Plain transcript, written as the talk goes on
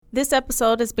This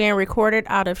episode is being recorded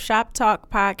out of Shop Talk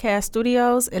Podcast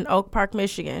Studios in Oak Park,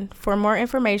 Michigan. For more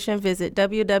information, visit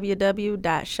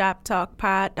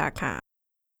www.shoptalkpod.com.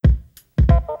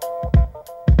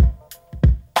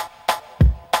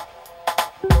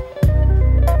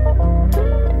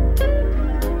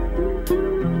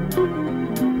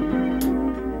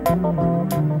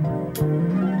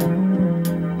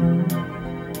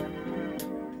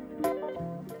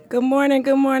 Good morning,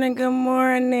 good morning, good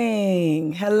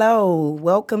morning. Hello,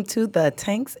 welcome to the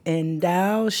Tanks and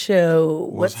Dow Show.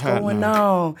 What's going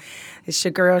on? It's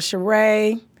your girl,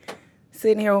 Sheree,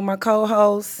 sitting here with my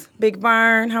co-host, Big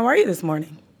Vern. How are you this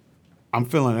morning? I'm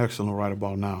feeling excellent right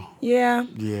about now. Yeah?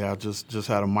 Yeah, I just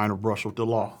had a minor brush with the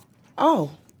law.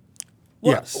 Oh.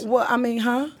 Yes. Well, I mean,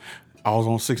 huh? I was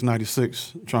on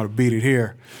 696 trying to beat it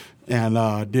here and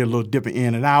did a little dipping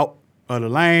in and out of the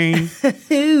lane.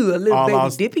 Ooh, a little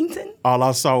baby Dippington? All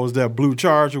I saw was that blue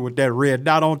Charger with that red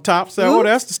dot on top. Said, oh,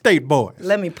 that's the State Boys.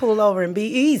 Let me pull over and be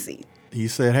easy. He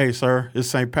said, hey, sir, it's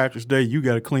St. Patrick's Day. You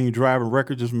got a clean driving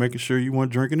record. Just making sure you weren't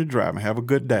drinking and driving. Have a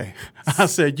good day. I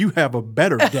said, you have a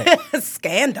better day.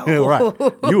 Scandal. Yeah, right.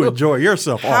 You enjoy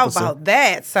yourself, officer. How about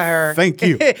that, sir? Thank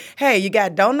you. Hey, you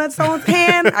got donuts on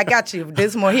hand? I got you.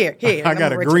 This more here. I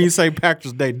got a green St.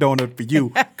 Patrick's Day donut for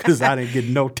you because I didn't get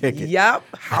no ticket. Yep.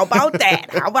 How about that?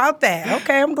 How about that?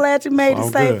 Okay, I'm glad you made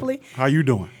it safely. Good. How you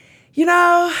doing? You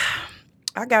know,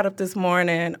 I got up this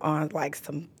morning on like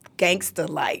some gangster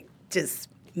just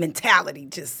mentality,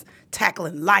 just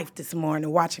tackling life this morning,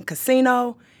 watching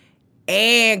Casino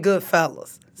and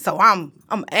Goodfellas. So I'm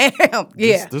amped.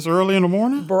 Yeah. This early in the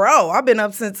morning? Bro, I've been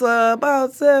up since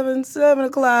about 7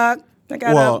 o'clock. I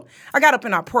got up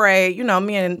and I prayed. You know,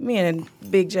 me and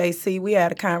Big JC, we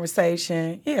had a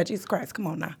conversation. Yeah, Jesus Christ, come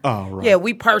on now. Oh, right. Yeah,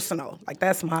 we personal. Like,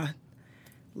 that's my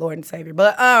Lord and Savior.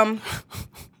 But,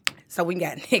 so we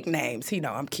got nicknames. You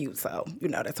know, I'm cute, so, you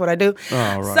know, that's what I do.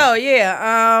 Oh, right. So,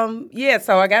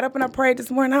 so I got up and I prayed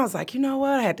this morning. I was like, you know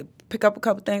what? I had to pick up a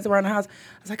couple things around the house.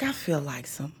 I was like, I feel like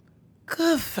some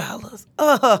Goodfellas.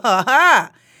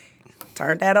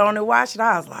 Turned that on and watched it.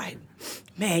 I was like,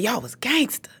 man, y'all was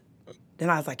gangster. Then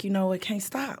I was like, you know what? Can't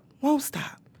stop. Won't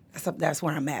stop. That's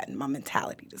where I'm at in my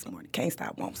mentality this morning. Can't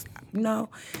stop, won't stop. You know?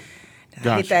 Gotcha.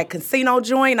 I hit that Casino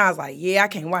joint, and I was like, yeah, I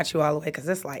can't watch you all the way because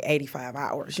it's like 85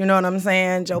 hours. You know what I'm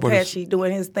saying? Joe Pesci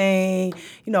doing his thing.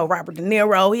 You know, Robert De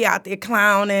Niro, he out there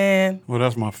clowning. Well,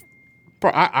 that's my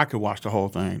I could watch the whole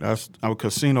thing.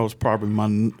 Casino's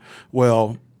probably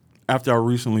after I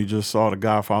recently just saw The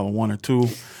Godfather 1 and 2.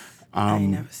 I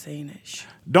ain't never seen it.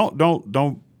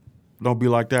 Don't be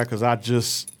like that because I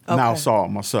just now saw it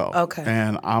myself. Okay.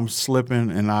 And I'm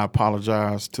slipping, and I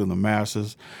apologize to the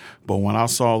masses. But when I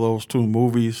saw those two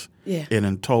movies, it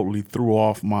then totally threw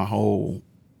off my whole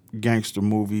gangster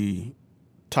movie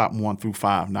top 1 through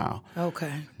 5 now.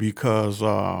 Okay. Because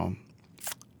Al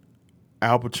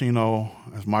Pacino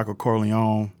as Michael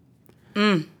Corleone.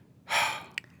 Al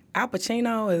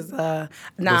Pacino is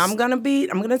I'm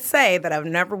gonna say that I've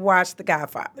never watched The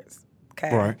Godfathers.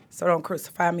 Okay. Right. So don't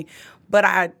crucify me. But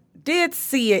I did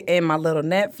see it in my little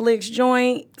Netflix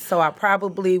joint. So I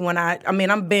probably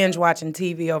I'm binge watching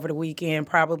TV over the weekend,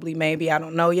 probably, maybe, I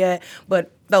don't know yet.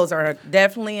 But those are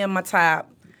definitely in my top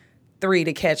 3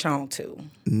 to catch on to.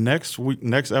 Next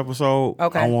episode,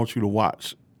 I want you to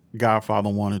watch Godfather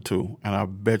 1 and 2. And I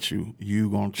bet you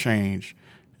going to change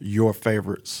your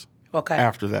favorites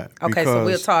after that. Okay, so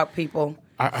we'll talk, people.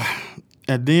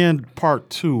 And then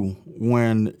part 2,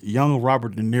 when young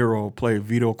Robert De Niro played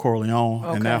Vito Corleone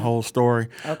and that whole story,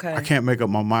 I can't make up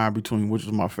my mind between which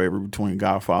is my favorite between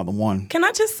Godfather 1. Can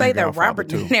I just say that Robert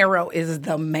De Niro is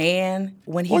the man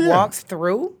when he walks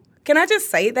through? Can I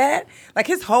just say that? Like,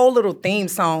 his whole little theme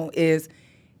song is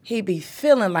he be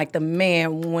feeling like the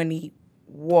man when he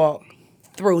walk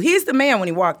through. He's the man when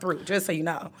he walked through, just so you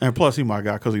know. And plus, he my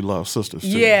guy because he loves sisters, too.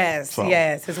 Yes.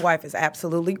 His wife is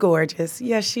absolutely gorgeous.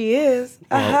 Yes, she is.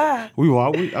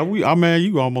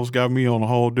 You almost got me on a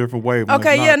whole different wave.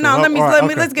 Okay,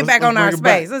 let's get back on our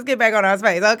space. Let's get back on our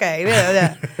space. Okay,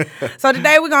 yeah. So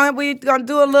today we're gonna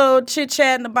do a little chit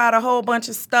chatting about a whole bunch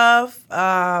of stuff.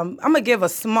 I'm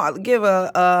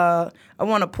gonna I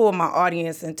want to pull my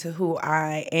audience into who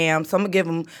I am, so I'm gonna give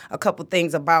them a couple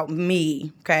things about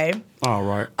me. Okay. All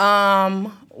right.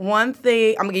 One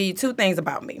thing, I'm gonna give you 2 things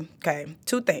about me. Okay,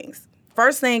 2 things.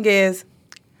 First thing is,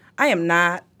 I am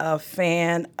not a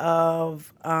fan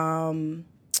of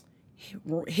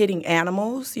hitting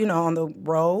animals, on the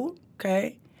road.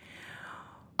 Okay.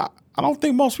 I don't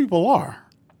think most people are.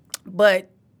 But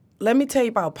let me tell you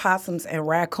about possums and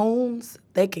raccoons.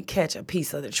 They can catch a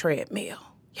piece of the treadmill.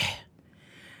 Yeah.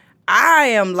 I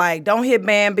am like, don't hit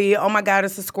Bambi. Oh my God,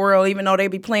 it's a squirrel, even though they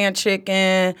be playing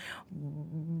chicken.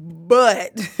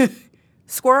 But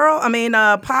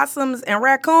possums and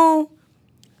raccoon,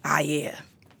 yeah.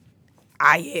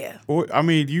 Well, I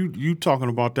mean, you talking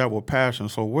about that with passion.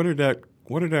 So where did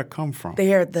that come from?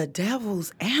 They're the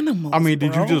devil's animals. I mean, bro.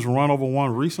 Did you just run over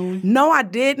one recently? No, I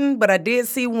didn't, but I did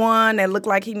see one that looked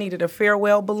like he needed a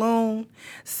farewell balloon.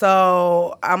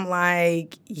 So I'm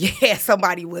like, yeah,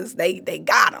 they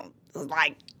got him. It was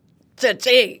like,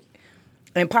 cha-ching.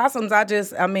 And possums,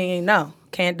 no,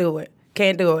 can't do it.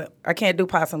 Can't do it. I can't do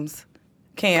possums.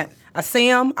 Can't. I see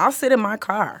them, I'll sit in my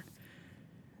car.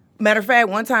 Matter of fact,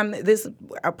 one time, this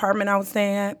apartment I was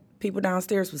staying at, people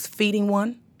downstairs was feeding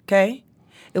one, okay?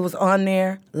 It was on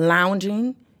there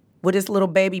lounging with his little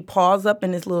baby paws up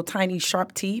and his little tiny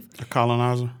sharp teeth. A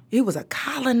colonizer? He was a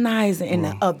colonizer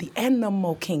of the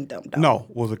animal kingdom, though. No,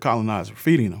 was a colonizer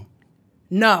feeding them.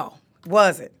 No,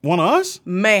 wasn't. One of us?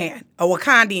 Man, a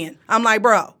Wakandian. I'm like,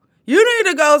 bro, you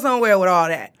need to go somewhere with all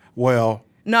that. Well.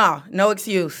 No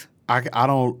excuse. I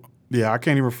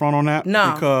can't even front on that.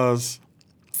 No. Because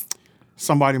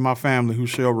somebody in my family who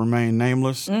shall remain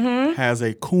nameless has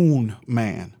a coon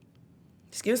man.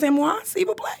 Excusez-moi, s'il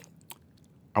vous plaît.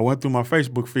 I went through my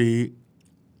Facebook feed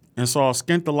and saw a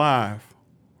skinned alive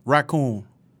raccoon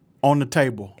on the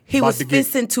table. He was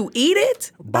fixing to eat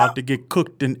it? About to get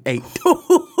cooked and ate.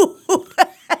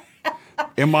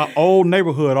 In my old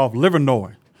neighborhood off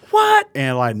Livernois. What?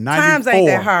 And like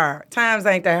 94. Times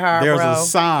ain't that hard, There's bro. a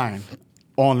sign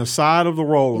on the side of the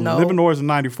road, Livernois and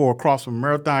 94, across from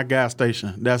Marathon gas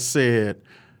station, that said,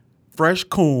 fresh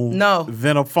coon,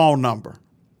 then a phone number.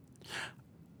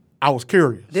 I was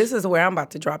curious. This is where I'm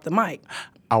about to drop the mic.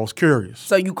 I was curious.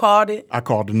 So you called it? I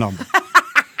called the number.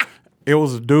 It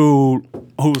was a dude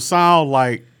who sounded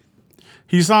like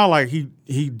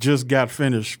he just got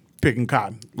finished picking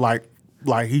cotton. Like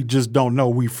he just don't know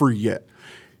we free yet.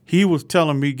 He was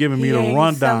telling me, giving me the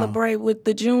rundown. Celebrate with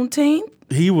the Juneteenth?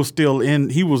 He was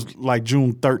like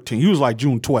June 13th. He was like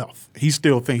June 12th. He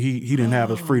still think he didn't have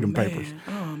his freedom papers.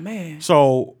 Oh, man.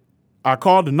 So I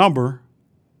called the number.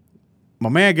 My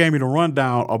man gave me the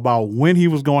rundown about when he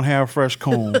was going to have fresh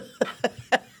coon.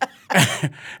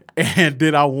 And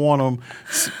did I want him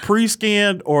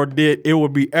pre-skinned or did it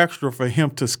would be extra for him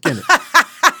to skin it?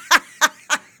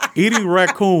 Eating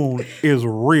raccoon is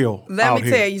real. Let me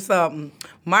tell you something.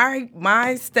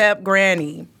 My step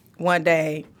granny one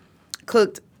day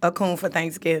cooked a coon for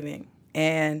Thanksgiving,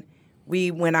 and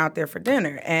we went out there for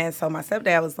dinner. And so my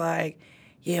stepdad was like,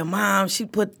 yeah, Mom, she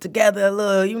put together a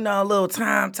little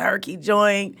thyme turkey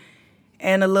joint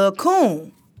and a little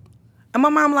coon. And my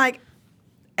mom like,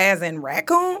 as in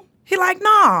raccoon? He like,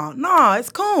 no, it's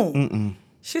coon. Mm-mm.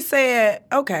 She said,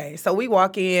 okay. So we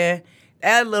walk in.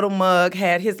 That little mug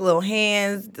had his little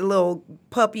hands, the little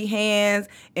puppy hands,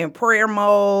 in prayer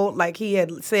mode, like he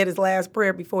had said his last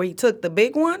prayer before he took the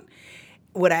big one,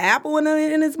 with an apple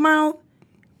in his mouth.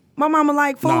 My mama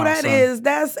like, fool,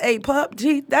 that's a pup.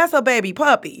 That's a baby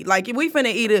puppy. Like, if we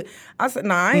finna eat it, I said,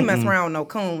 nah, I ain't messing around with no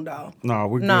coon, though. No,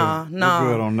 we're good. We're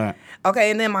good on that.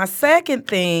 Okay, and then my second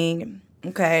thing,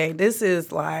 this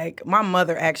is like, my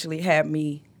mother actually had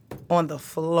me on the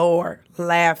floor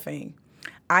laughing.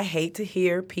 I hate to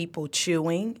hear people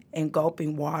chewing and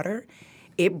gulping water.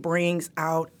 It brings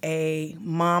out a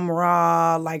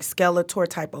Mom-Ra, like Skeletor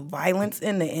type of violence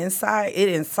in the inside. It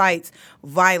incites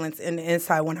violence in the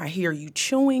inside when I hear you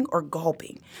chewing or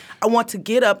gulping. I want to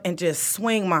get up and just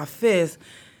swing my fist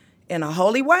in a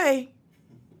holy way.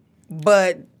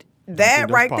 But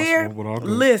that right there,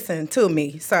 listen to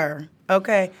me, sir,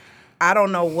 okay? I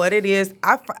don't know what it is.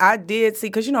 I did see,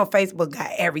 because, Facebook got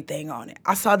everything on it.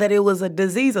 I saw that it was a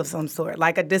disease of some sort,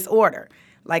 like a disorder.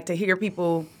 Like to hear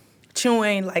people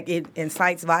chewing, like it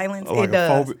incites violence. Like it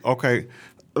does. Phobia. Okay,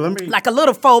 like a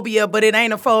little phobia, but it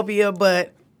ain't a phobia,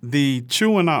 but. The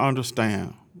chewing I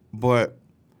understand, but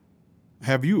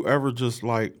have you ever just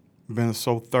like been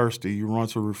so thirsty you run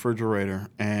to the refrigerator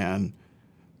and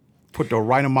put the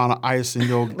right amount of ice in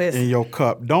your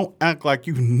cup? Don't act like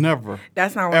you never.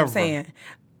 That's not what I'm saying.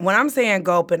 When I'm saying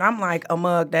gulping, I'm like a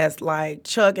mug that's like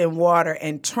chugging water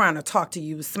and trying to talk to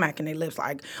you, smacking their lips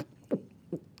like,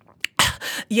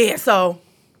 yeah, so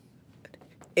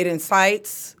it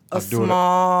incites a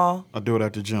small. I do it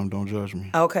at the gym. Don't judge me.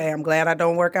 Okay, I'm glad I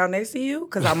don't work out next to you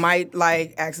because I might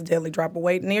like accidentally drop a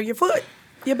weight near your foot,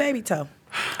 your baby toe.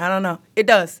 I don't know. It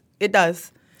does.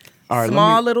 All right,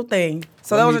 small little thing.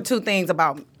 So those are two things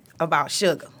about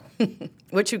sugar.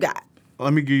 What you got?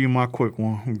 Let me give you my quick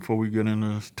one before we get into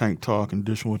this tank talk and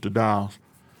dishing with the dials.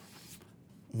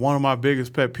 One of my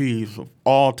biggest pet peeves of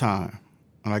all time,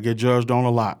 and I get judged on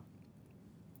a lot,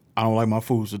 I don't like my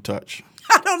foods to touch.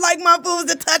 I don't like my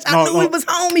foods to touch. I knew we was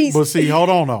homies. But see, hold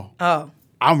on though. Oh.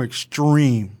 I'm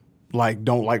extreme. Like,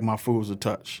 don't like my foods to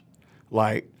touch.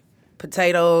 Like,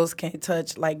 potatoes can't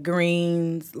touch, like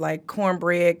greens, like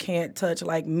cornbread can't touch,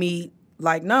 like meat.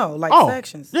 Like, no, like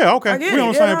sections. Yeah, okay. We on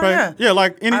the same page. Yeah,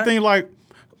 like anything like,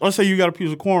 let's say you got a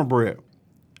piece of cornbread.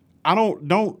 I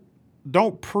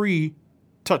don't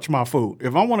pre-touch my food.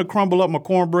 If I want to crumble up my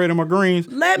cornbread and my greens,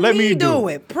 let me do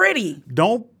it. Pretty.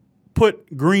 Don't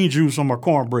put green juice on my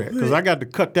cornbread because I got to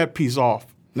cut that piece off.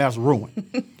 And that's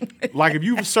ruined. Like if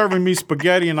you were serving me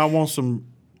spaghetti and I want some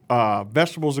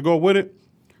vegetables to go with it,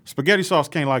 spaghetti sauce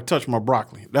can't like touch my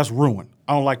broccoli. That's ruined.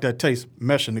 I don't like that taste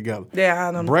meshing together. Yeah,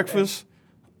 I don't know. Breakfast,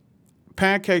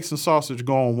 pancakes and sausage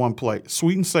go on one plate.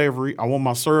 Sweet and savory. I want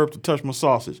my syrup to touch my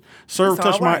sausage. Syrup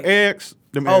touch my eggs.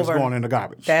 Them eggs going in the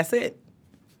garbage. That's it.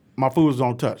 My foods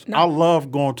don't touch. No. I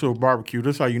love going to a barbecue.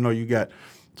 This is how you know you got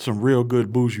some real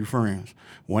good bougie friends.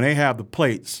 When they have the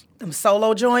plates. Them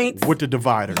solo joints. With the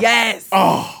dividers. Yes.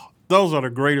 Oh, those are the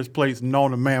greatest plates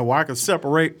known to man where I can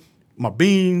separate my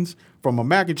beans from my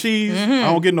mac and cheese. I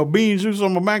don't get no bean juice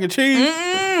on my mac and cheese.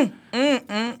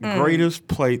 Greatest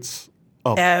plates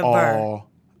of all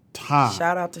time.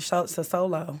 Shout out to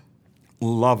Solo.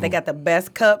 Love them. They got the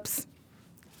best cups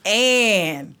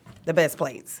and the best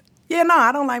plates. Yeah, no,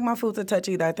 I don't like my food to touch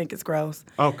either. I think it's gross.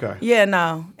 Okay. Yeah,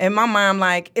 no. And my mom,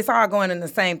 like, it's all going in the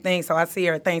same thing. So I see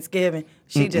her at Thanksgiving.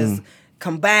 She just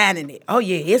combining it. Oh,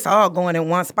 yeah, it's all going in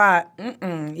one spot.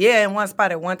 Yeah, in one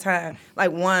spot at one time.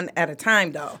 Like one at a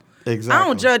time, though. Exactly. I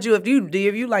don't judge you if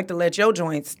you like to let your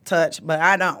joints touch, but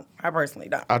I don't. I personally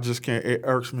don't. I just can't. It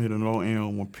irks me to no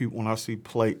end when I see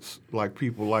plates like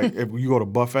people like if you go to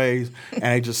buffets and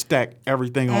they just stack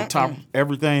everything on top of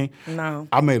everything. No.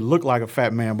 I may look like a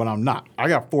fat man, but I'm not. I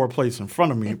got 4 plates in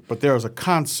front of me, but there's a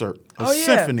concert,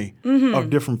 symphony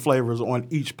of different flavors on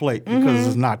each plate because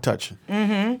it's not touching.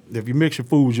 If you mix your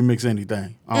foods, you mix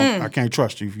anything. I can't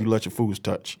trust you if you let your foods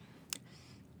touch.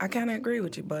 I kind of agree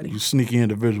with you, buddy. You sneaky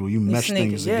individual. You mesh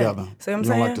things together. See what I'm you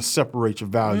saying? don't like to separate your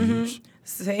values.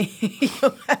 See, you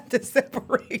don't have to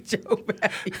separate your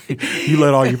values. You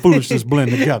let all your foods just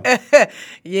blend together.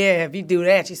 Yeah, if you do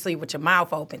that, you sleep with your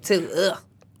mouth open too. Ugh.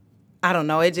 I don't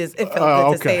know. It felt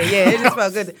good to say it. Yeah, it just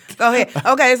felt good. Go ahead.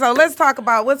 Okay, so let's talk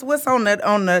about what's on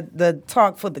the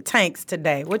talk for the tanks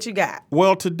today. What you got?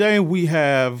 Well, today we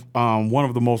have one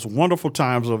of the most wonderful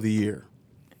times of the year.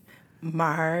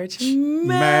 March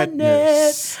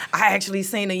Madness. I actually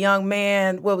seen a young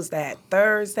man, what was that,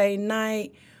 Thursday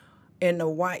night in the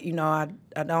white, I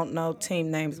don't know team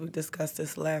names. We discussed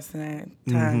this last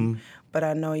time, but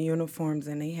I know uniforms,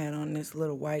 and he had on this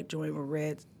little white joint with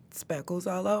red speckles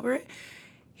all over it.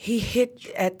 He hit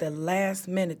at the last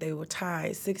minute. They were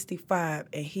tied 65,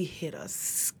 and he hit a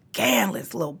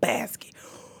scandalous little basket.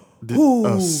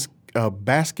 A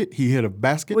basket? He hit a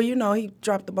basket? Well, he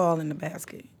dropped the ball in the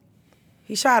basket.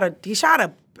 He scored. Like,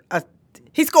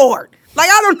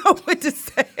 I don't know what to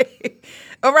say.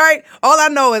 All right? All I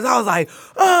know is I was like,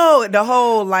 oh, the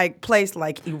whole, place,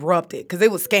 erupted because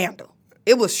it was scandal.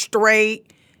 It was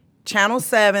straight Channel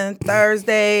 7,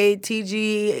 Thursday,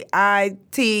 TGIT,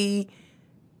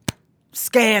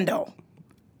 scandal.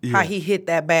 Yeah. How he hit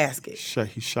that basket.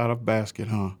 He shot a basket,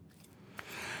 huh?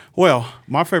 Well,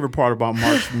 my favorite part about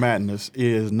March Madness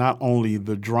is not only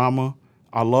the drama.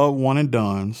 I love one and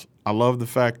dones. I love the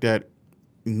fact that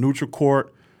neutral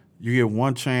court, you get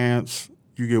one chance,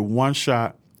 you get one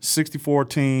shot, 64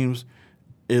 teams,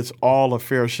 it's all a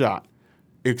fair shot.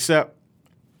 Except,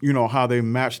 how they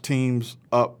match teams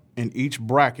up in each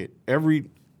bracket. Every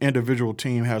individual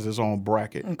team has its own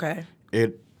bracket. Okay.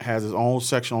 It has its own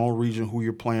section, own region, who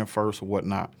you're playing first or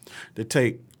whatnot. They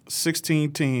take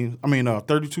 32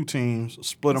 teams,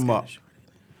 split them up.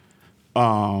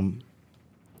 And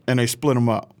they split them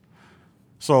up.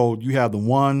 So you have the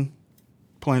one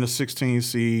playing a 16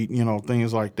 seed,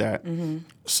 things like that.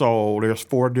 So there's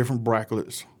 4 different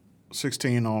brackets,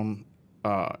 16 on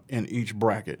in each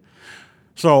bracket.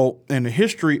 So in the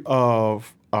history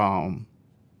of the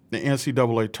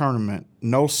NCAA tournament,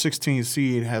 no 16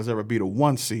 seed has ever beat a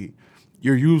 1 seed.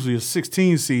 You're usually a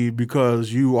 16 seed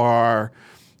because you are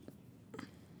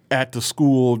at the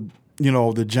school,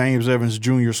 the James Evans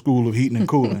Jr. School of Heating and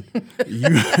Cooling.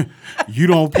 You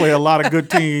don't play a lot of good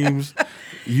teams.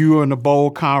 You're in the bowl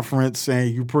conference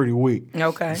and you're pretty weak.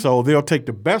 Okay. So they'll take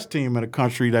the best team in the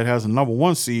country that has a number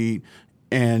 1 seed,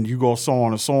 and you go so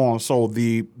on and so on. So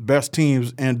the best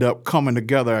teams end up coming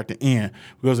together at the end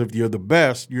because if you're the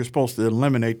best, you're supposed to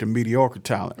eliminate the mediocre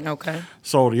talent. Okay.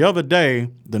 So the other day,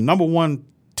 the number 1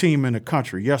 team in the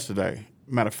country yesterday,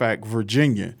 matter of fact,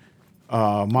 Virginia,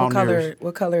 What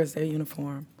color is their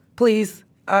uniform? Please.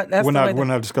 We're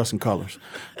not discussing colors.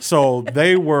 So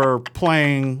they were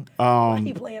playing. Why are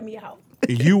you playing me out?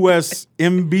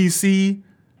 USMBC.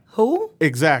 Who?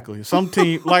 Exactly. Some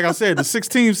team, like I said, the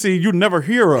 16 seed you never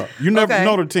hear of. You never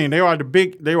know the team. They were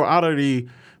out of the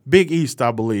Big East,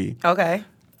 I believe. Okay.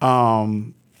 I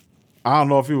don't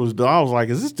know if it was. I was like,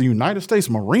 "Is this the United States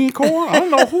Marine Corps?" I don't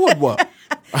know who it was.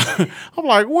 I'm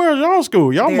like, "Where's y'all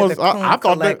school? Y'all They're must." The I thought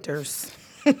collectors.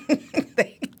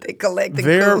 they collect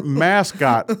their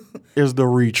mascot is the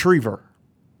retriever.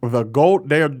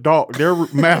 Their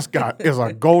mascot is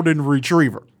a golden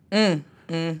retriever.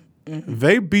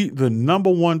 They beat the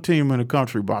number one team in the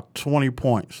country by 20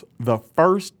 points. The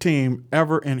first team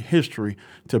ever in history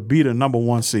to beat a number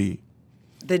one seed.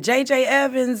 The J.J.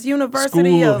 Evans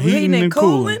University of Heating and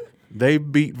Cooling. They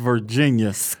beat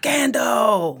Virginia.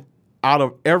 Scandal. Out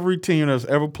of every team that's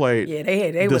ever played,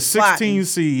 they the was 16 plotting.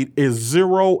 seed is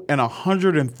 0 and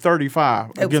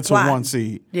 135 against a one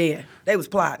seed. Yeah, they was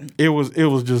plotting. It was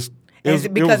just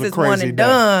because it's one and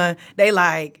done. They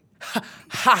like ha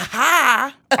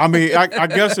ha. I mean, I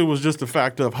guess it was just the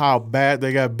fact of how bad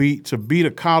they got beat. To beat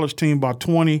a college team by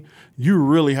 20, you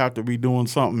really have to be doing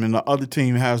something, and the other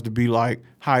team has to be like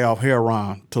high off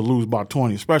heroin to lose by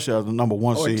 20, especially as the number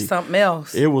one seed. Or something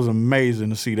else. It was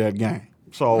amazing to see that game.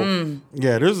 So,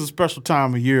 yeah, this is a special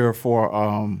time of year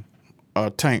for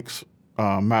tanks.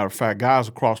 Matter of fact, guys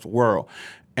across the world.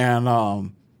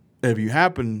 And if you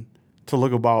happen to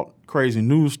look about crazy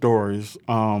news stories,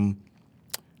 some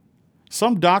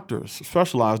doctors,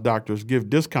 specialized doctors, give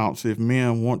discounts if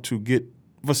men want to get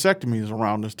vasectomies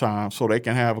around this time so they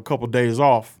can have a couple days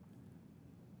off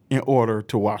in order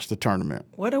to watch the tournament.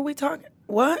 What are we talking?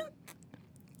 What?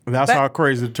 That's how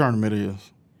crazy the tournament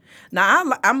is. Now,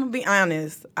 I'm going to be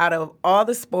honest. Out of all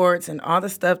the sports and all the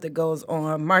stuff that goes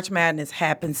on, March Madness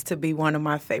happens to be one of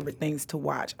my favorite things to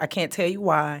watch. I can't tell you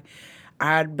why.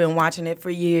 I've been watching it for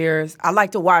years. I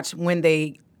like to watch when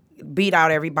they beat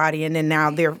out everybody and then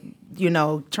now they're,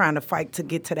 trying to fight to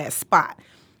get to that spot.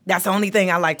 That's the only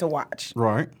thing I like to watch.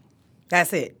 Right.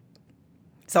 That's it.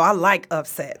 So I like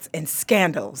upsets and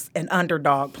scandals and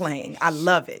underdog playing. I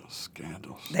love it.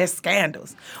 Scandals. They're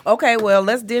scandals. Okay, well,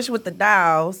 let's dish with the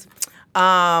Dows.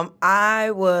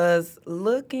 I was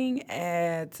looking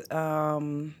at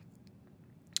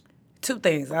two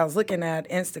things. I was looking at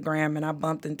Instagram and I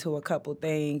bumped into a couple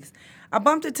things. I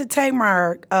bumped into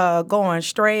Tamar going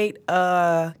straight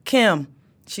Kim.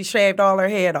 She shaved all her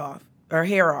hair off.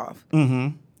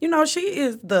 Mm-hmm. She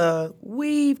is the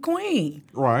weave queen.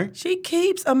 Right. She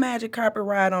keeps a magic carpet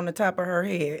ride on the top of her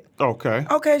head. Okay.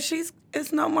 Okay,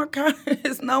 it's no more.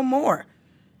 It's no more.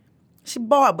 She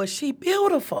bald, but she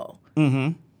beautiful.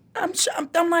 Mm-hmm.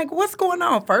 I'm like, what's going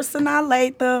on? First, Sanaa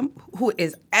Lathan, who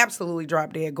is absolutely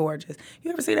drop dead gorgeous.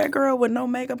 You ever see that girl with no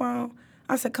makeup on?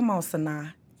 I said, come on,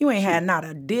 Sanaa. You ain't had not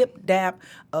a dip dap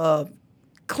of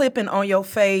clipping on your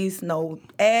face, no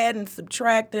adding,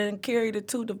 subtracting, carry the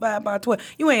 2 divide by 12.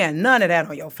 You ain't had none of that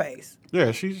on your face.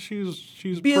 Yeah, she's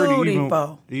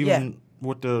beautiful. Pretty even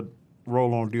with the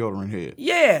roll-on deodorant head.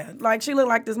 Yeah, like she looked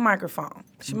like this microphone.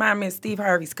 She reminded me of Steve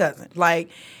Harvey's cousin. Like,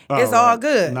 it's all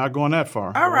good. Not going that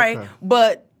far. All right, okay.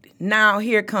 But now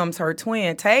here comes her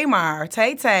twin, Tamar,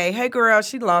 Tay-Tay. Hey, girl,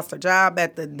 she lost her job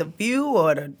at the View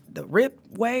or the Rip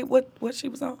Way. What she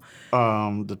was on?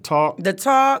 The Talk. The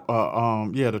Talk.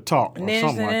 The Talk. And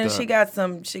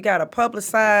then she got a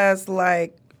publicized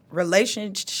like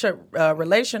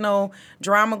relational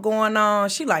drama going on.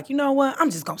 She like, you know what? I'm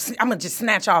gonna just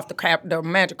snatch off the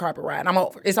magic carpet ride. I'm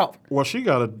over. It's over. Well, she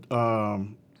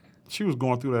was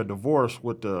going through that divorce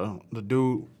with the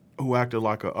dude who acted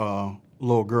like a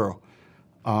little girl.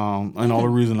 And the only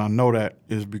reason I know that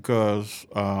is because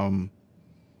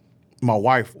my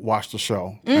wife watched the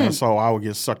show. And so I would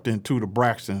get sucked into the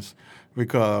Braxtons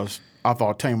because I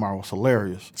thought Tamar was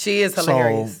hilarious. She is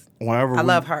hilarious. So whenever I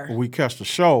love her. We catch the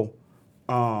show,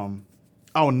 I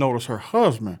would notice her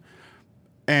husband.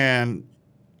 And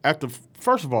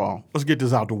first of all, let's get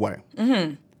this out the way.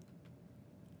 Mm-hmm.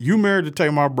 You married to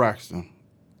Tamar Braxton,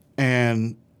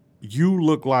 and you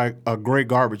look like a great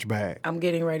garbage bag. I'm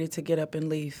getting ready to get up and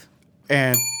leave.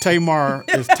 And Tamar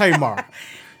is Tamar.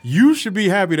 You should be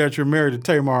happy that you're married to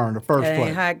Tamar in the first place. That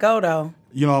ain't how it go, though.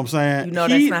 You know what I'm saying?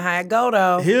 That's not how it go,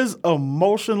 though. His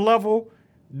emotion level,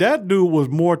 that dude was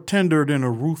more tender than a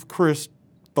Ruth Chris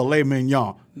filet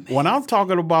mignon. Man. When I'm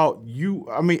talking about you,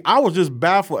 I mean, I was just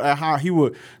baffled at how he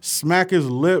would smack his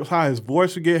lips, how his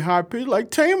voice would get high pitched.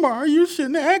 Like, Tamar, you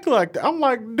shouldn't act like that. I'm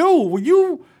like, dude, will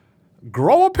you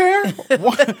grow a pair?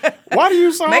 Why do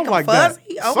you sound like fuzzy?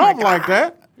 that? Oh Something like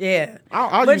that. Yeah.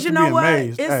 I but you know what?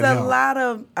 It's a lot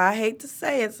of, I hate to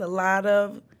say, it's a lot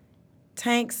of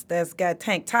tanks that's got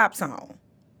tank tops on.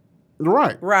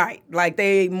 Right. Right. Like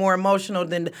they more emotional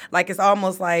than, like it's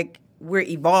almost like we're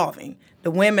evolving. The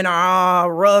women are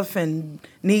all rough and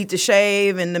need to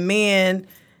shave, and the men,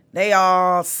 they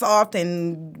all soft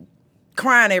and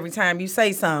crying every time you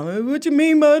say something. What you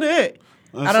mean by that?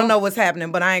 I don't know what's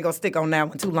happening, but I ain't gonna stick on that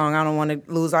one too long. I don't want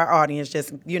to lose our audience.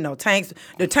 Just,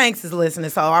 the tanks is listening.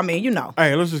 So I mean,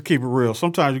 Hey, let's just keep it real.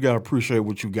 Sometimes you gotta appreciate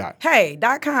what you got.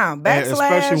 Hey.com /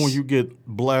 especially when you get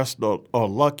blessed or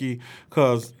lucky,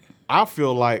 because I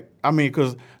feel like,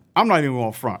 because I'm not even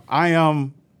going front.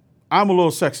 I'm a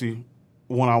little sexy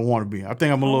when I want to be. I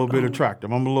think I'm a little bit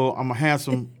attractive. I'm a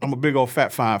handsome. I'm a big old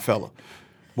fat fine fella.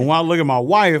 But when I look at my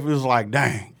wife, it's like,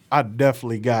 dang, I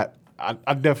definitely got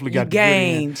the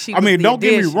game. Don't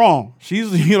get me wrong.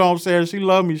 She's, you know what I'm saying? She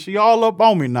love me. She all up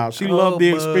on me now. She love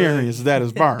the experience that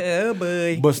is burned. Oh,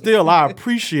 boy. But still, I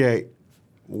appreciate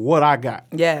what I got.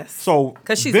 Yes. So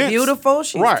because she's beautiful,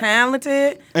 she's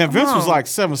talented. And Vince was like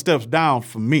 7 steps down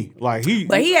from me. Like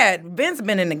Vince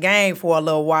been in the game for a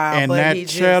little while. And that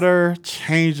cheddar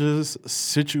changes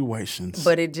situations.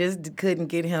 But it just couldn't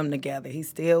get him together. He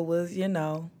still was,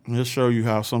 Just show you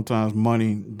how sometimes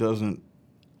money doesn't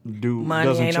ain't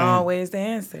change. Always the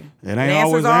answer. It ain't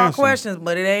always the answer. All questions,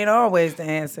 but it ain't always the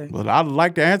answer. But I'd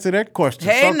like to answer that question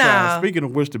sometimes. Now. Speaking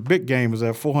of which, the big game is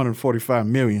at $445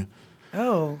 million.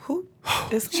 Oh, who?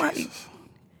 Is somebody?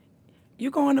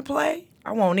 You going to play?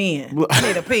 I want in. I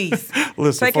need a piece.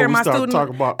 Listen, take care of my student.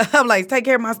 I'm like, take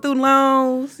care of my student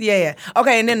loans. Yeah.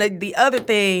 Okay, and then the other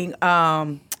thing,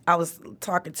 I was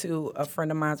talking to a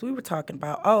friend of mine. We were talking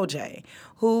about OJ,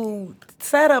 who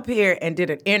sat up here and did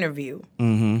an interview.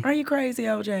 Mm-hmm. Are you crazy,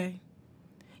 OJ?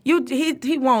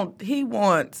 He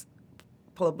wants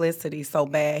publicity so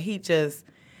bad. He just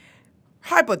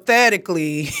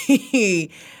hypothetically.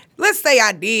 Let's say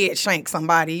I did shank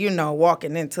somebody,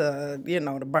 walking into,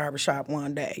 the barbershop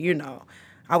one day,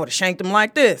 I would have shanked him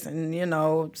like this. And,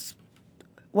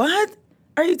 what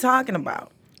are you talking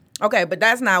about? Okay, but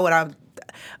that's not what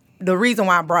the reason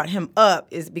why I brought him up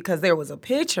is because there was a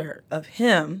picture of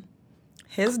him,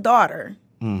 his daughter,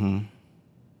 mm-hmm.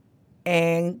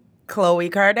 and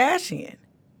Khloe Kardashian.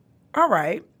 All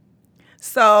right.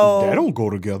 So. They don't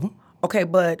go together. Okay,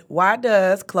 but why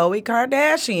does Khloe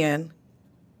Kardashian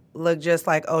look just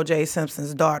like O.J.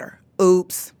 Simpson's daughter?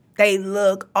 Oops. They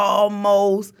look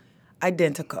almost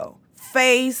identical.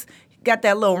 Face, got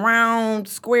that little round,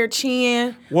 square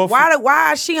chin. Well,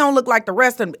 why she don't look like the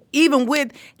rest of them? Even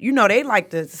with, they like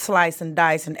to slice and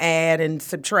dice and add and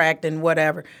subtract and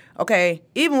whatever. Okay,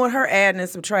 even with her adding and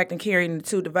subtracting, carrying the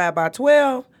 2 divided by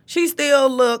 12, she still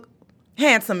look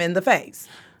handsome in the face.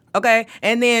 Okay,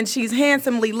 and then she's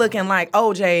handsomely looking like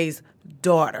O.J.'s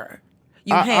daughter.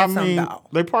 Dog.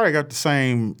 They probably got the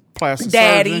same plastic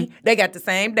daddy. surgeon. They got the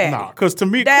same daddy. Nah, because to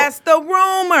me, that's the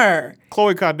rumor.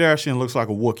 Khloe Kardashian looks like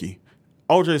a Wookiee.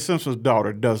 O.J. Simpson's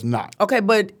daughter does not. Okay,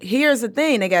 but here's the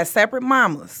thing. They got separate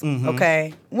mamas, mm-hmm.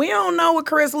 Okay? We don't know what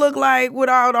Chris looked like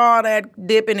without all that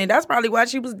dipping, and that's probably why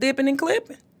she was dipping and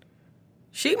clipping.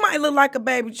 She might look like a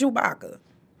baby Chewbacca.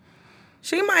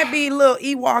 She might be a little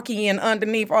Ewokian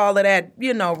underneath all of that,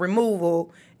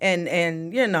 removal and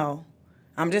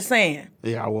I'm just saying.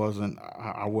 Yeah, I wasn't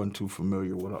too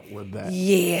familiar with that.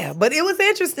 Yeah, but it was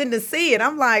interesting to see it.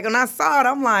 I'm like, when I saw it,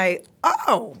 I'm like,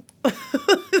 oh.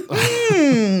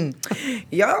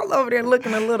 Y'all over there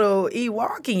looking a little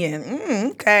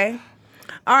Ewokian. Okay.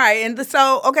 All right, and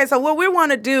so what we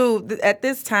want to do at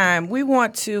this time, we're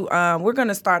going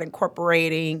to start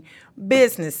incorporating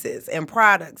businesses and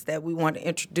products that we want to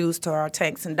introduce to our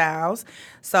Tanks and Dials.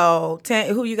 So,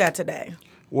 who you got today?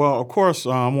 Well, of course,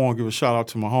 I want to give a shout out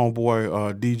to my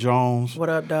homeboy, D. Jones. What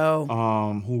up, though?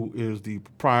 Who is the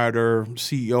proprietor,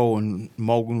 CEO, and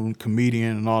mogul,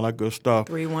 comedian, and all that good stuff.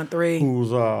 313.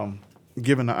 Who's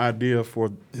given the idea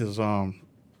for his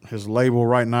label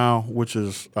right now, which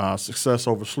is Success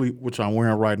Over Sleep, which I'm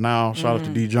wearing right now. Shout out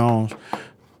to D. Jones.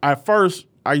 At first,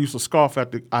 I used to scoff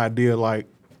at the idea, like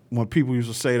when people used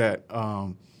to say that,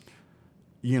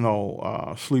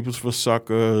 sleep is for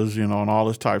suckers, and all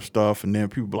this type stuff. And then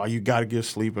people be like, you got to get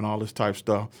sleep and all this type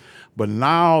stuff. But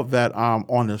now that I'm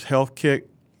on this health kick,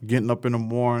 getting up in the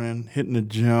morning, hitting the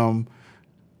gym,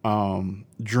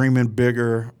 dreaming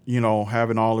bigger,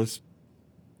 having all this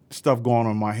stuff going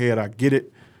on in my head, I get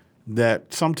it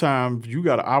that sometimes you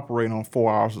got to operate on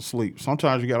 4 hours of sleep.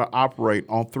 Sometimes you got to operate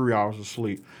on 3 hours of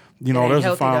sleep. There's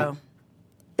a final.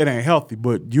 It ain't healthy,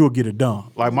 but you'll get it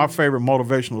done. Like my favorite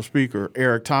motivational speaker,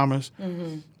 Eric Thomas,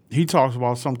 he talks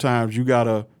about sometimes you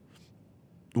gotta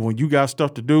when you got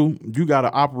stuff to do, you got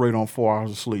to operate on 4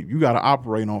 hours of sleep. You got to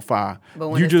operate on 5. But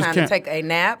when it's time to take a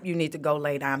nap, you need to go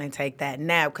lay down and take that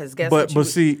nap. Because guess what? But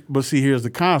see, here's the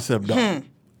concept though.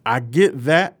 I get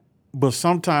that, but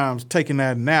sometimes taking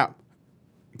that nap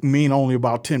mean only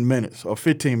about 10 minutes or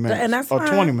 15 minutes and that's or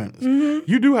fine. 20 minutes.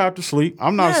 You do have to sleep.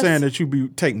 I'm not saying that you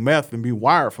take meth and be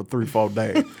wired for 3-4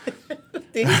 days.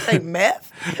 Did you say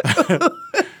meth?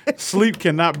 Sleep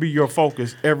cannot be your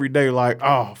focus every day. Like,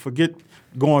 oh, forget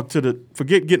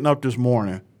getting up this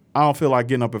morning. I don't feel like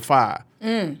getting up at 5.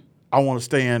 I want to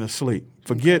stay in and sleep.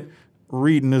 Forget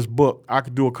reading this book. I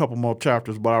could do a couple more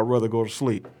chapters, but I'd rather go to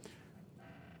sleep.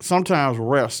 Sometimes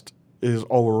rest is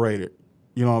overrated.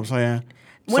 You know what I'm saying?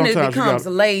 When it becomes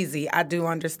lazy, I do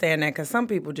understand that because some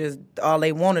people just all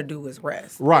they want to do is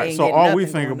rest. Right. So all we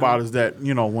think about is that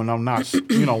when I'm not,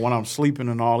 when I'm sleeping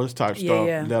and all this type of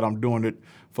stuff, that I'm doing it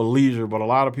for leisure. But a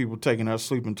lot of people taking that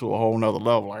sleeping to a whole nother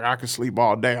level. Like I can sleep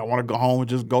all day. I want to go home and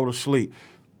just go to sleep.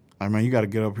 I mean, you got to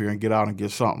get up here and get out and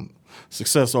get something.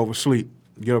 Success over sleep.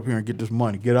 Get up here and get this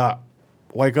money. Get up.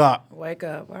 Wake up. Wake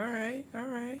up. All right. All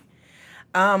right.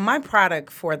 My product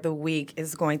for the week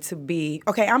is going to be,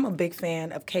 I'm a big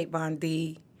fan of Kate Von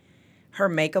D. Her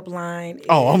makeup line.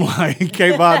 I'm like,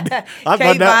 Kate Von D.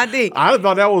 I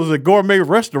thought that was a gourmet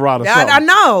restaurant or something. I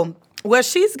know. Well,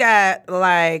 she's got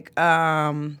like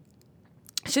the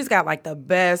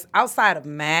best, outside of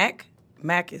MAC.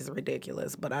 MAC is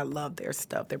ridiculous, but I love their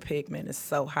stuff. Their pigment is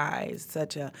so high.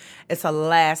 It's a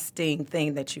lasting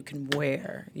thing that you can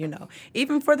wear,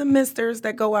 Even for the misters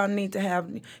that go out and need to have,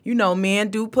 men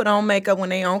do put on makeup when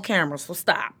they on camera, so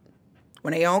stop.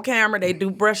 When they on camera, they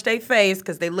do brush their face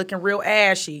because they looking real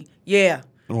ashy. Yeah.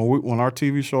 When our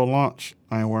TV show launched,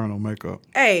 I ain't wearing no makeup.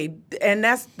 Hey, and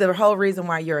that's the whole reason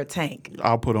why you're a tank.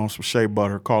 I'll put on some shea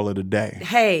butter, call it a day.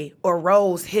 Hey, or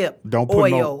rose hip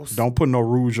oils. Don't put no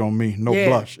rouge on me, no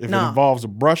blush. If it involves a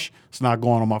brush, it's not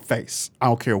going on my face. I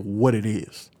don't care what it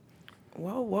is.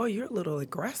 Whoa, you're a little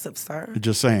aggressive, sir.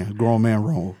 Just saying, grown man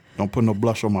rule. Don't put no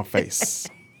blush on my face.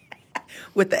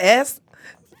 With the S?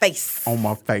 Face. On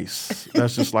my face.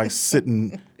 That's just like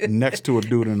sitting next to a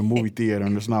dude in a movie theater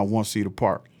and it's not 1 seat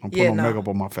apart. I'm putting no makeup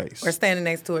on my face. Or standing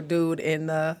next to a dude in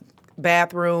the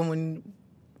bathroom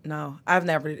No, I've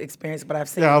never experienced it, but I've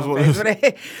seen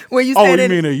it. When you you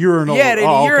mean a urinal? Yeah, the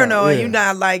urinal, and you're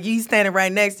not like, you standing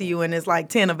right next to you and it's like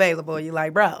 10 available. You're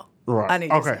like, bro, right. I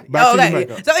need okay, back to the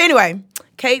makeup. So anyway,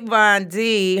 Kate Von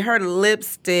D, her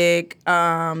lipstick,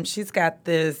 she's got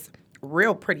this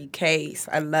real pretty case.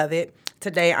 I love it.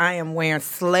 Today I am wearing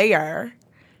Slayer.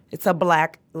 It's a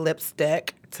black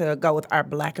lipstick to go with our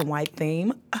black and white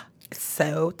theme. It's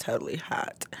so totally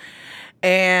hot.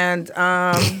 And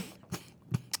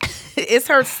it's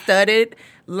her studded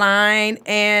line,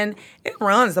 and it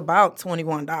runs about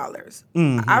 $21.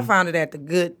 Mm-hmm. I found it at the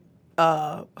good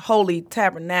Holy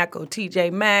Tabernacle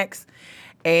TJ Maxx,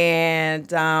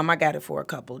 and I got it for a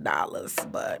couple dollars,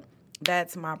 but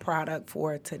that's my product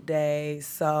for today.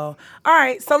 So, all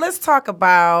right, so let's talk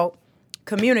about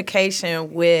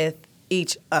communication with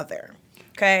each other,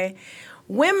 okay?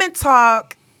 Women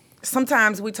talk,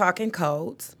 sometimes we talk in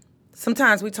codes.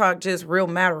 Sometimes we talk just real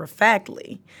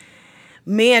matter-of-factly.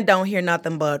 Men don't hear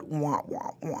nothing but wah,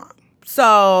 wah, wah.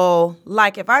 So,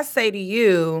 like if I say to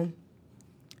you,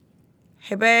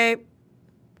 hey, babe,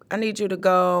 I need you to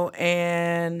go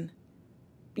and,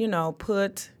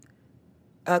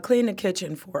 clean the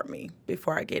kitchen for me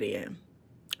before I get in.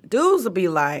 Dudes will be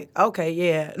like, okay,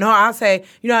 yeah. No, I'll say,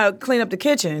 clean up the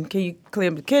kitchen. Can you clean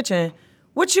up the kitchen?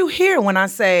 What you hear when I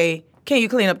say, can you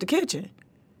clean up the kitchen?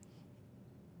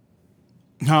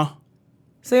 Huh?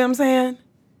 See what I'm saying?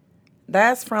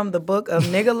 That's from the book of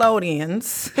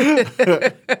Nickelodeons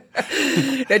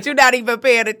that you're not even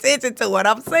paying attention to what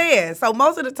I'm saying. So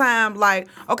most of the time, like,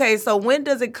 okay, so when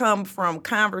does it come from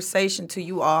conversation to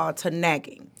you all to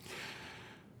nagging?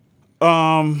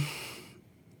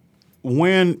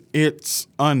 When it's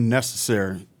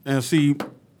unnecessary. And see,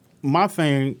 my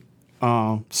thing,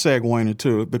 segueing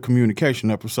into the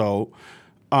communication episode,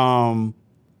 I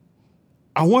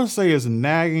want to say it's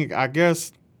nagging, I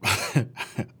guess.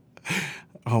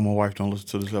 I hope my wife don't listen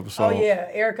to this episode. Oh, yeah.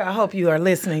 Erica, I hope you are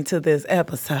listening to this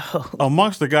episode.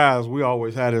 Amongst the guys, we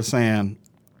always had this saying,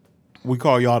 we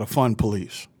call y'all the fun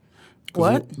police.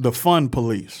 What? The fun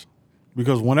police.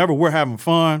 Because whenever we're having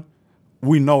fun,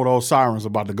 we know those sirens are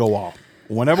about to go off.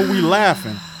 Whenever we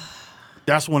laughing,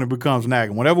 that's when it becomes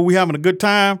nagging. Whenever we having a good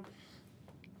time,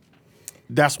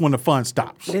 that's when the fun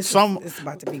stops. It's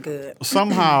about to be good.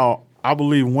 Somehow, I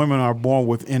believe women are born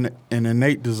with an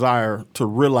innate desire to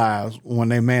realize when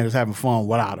their man is having fun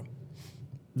without them.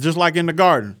 Just like in the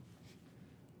garden.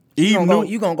 You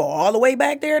gonna go all the way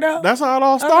back there though? That's how it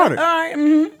all started. Okay, all right.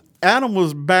 Mm-hmm. Adam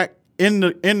was back in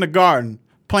the garden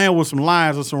playing with some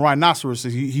lions and some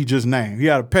rhinoceroses he just named. He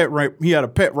had a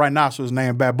pet rhinoceros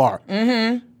named Babar.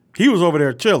 Mm-hmm. He was over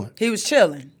there chilling. He was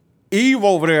chilling. Eve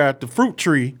over there at the fruit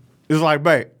tree is like,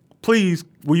 babe, please,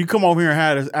 will you come over here and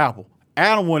have this apple?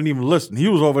 Adam wasn't even listening. He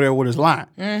was over there with his lion.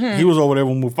 Mm-hmm. He was over there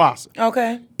with Mufasa.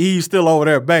 Okay. Eve's still over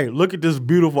there, babe. Look at this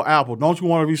beautiful apple. Don't you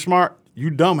want to be smart? You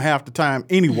dumb half the time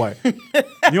anyway.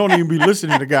 You don't even be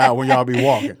listening to God when y'all be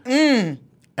walking.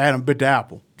 Adam bit the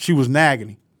apple. She was nagging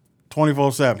him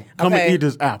 24/7. Come and eat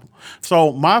this apple.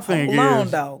 So my thing Hold on,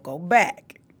 though. Go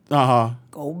back. Uh-huh.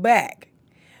 Go back.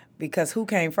 Because who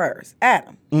came first?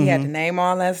 Adam. He had to name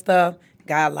all that stuff.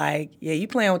 God like, yeah, you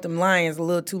playing with them lions a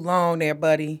little too long there,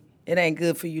 buddy. It ain't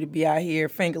good for you to be out here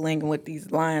finger-linging with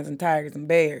these lions and tigers and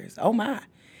bears. Oh, my.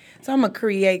 So I'm going to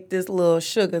create this little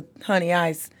sugar honey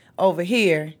ice over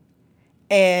here,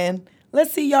 and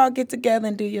let's see y'all get together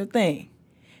and do your thing.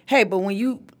 Hey, but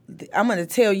I'm going to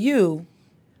tell you,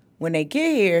 when they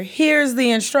get here, here's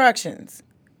the instructions.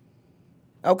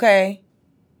 Okay?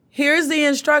 Here's the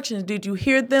instructions. Did you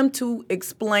hear them to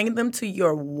explain them to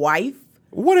your wife?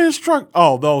 What instruct?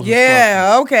 Oh, those.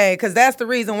 Yeah, okay, because that's the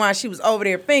reason why she was over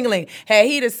there fingering. Had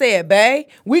he just said, babe,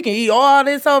 we can eat all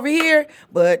this over here,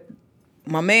 but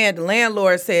my man, the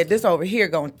landlord, said this over here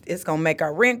it's gonna make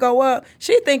our rent go up.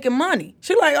 She thinking money.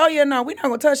 She like, oh yeah, no, we're not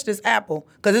gonna touch this apple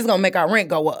because it's gonna make our rent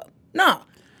go up. No,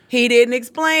 he didn't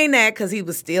explain that because he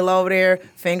was still over there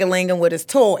fingerlinging with his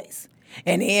toys.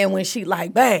 And then when she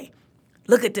like, babe,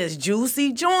 look at this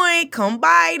juicy joint, come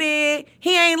bite it.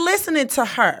 He ain't listening to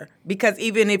her because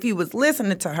even if he was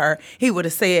listening to her, he would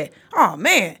have said, oh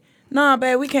man, nah,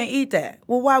 babe, we can't eat that.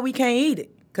 Well, why we can't eat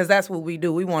it? Because that's what we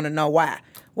do. We want to know why.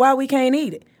 Why we can't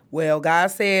eat it? Well, God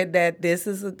said that this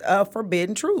is a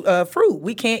forbidden fruit.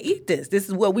 We can't eat this. This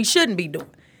is what we shouldn't be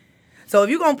doing. So if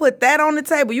you're going to put that on the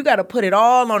table, you got to put it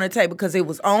all on the table because it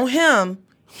was on him.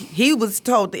 He was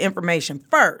told the information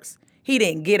first. He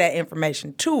didn't get that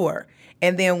information to her.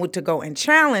 And then went to go and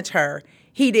challenge her.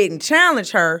 He didn't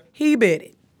challenge her. He bit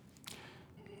it.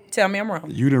 Tell me I'm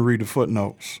wrong. You didn't read the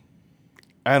footnotes.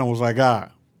 Adam was like, God,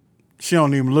 she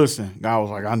don't even listen. God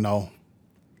was like, I know.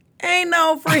 Ain't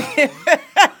no freaking,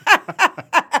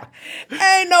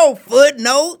 ain't no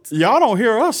footnotes. Y'all don't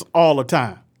hear us all the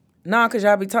time. No, because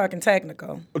y'all be talking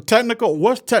technical. Technical?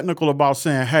 What's technical about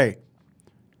saying, hey,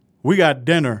 we got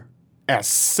dinner at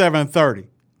 7:30?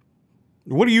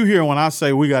 What do you hear when I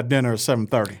say we got dinner at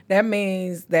 7:30? That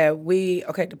means that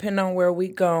depending on where we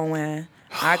going,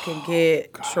 I can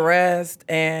get dressed.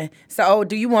 And so,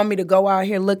 do you want me to go out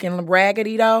here looking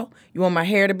raggedy, though? You want my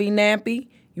hair to be nappy?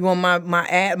 You want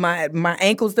my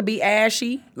ankles to be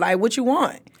ashy? Like, what you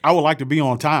want? I would like to be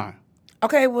on time.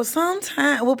 Okay, well,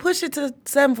 sometime we'll push it to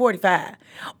 7:45,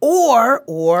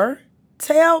 or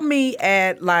tell me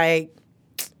at don't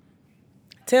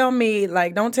tell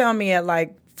me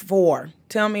at 4.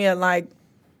 Tell me at 2:30.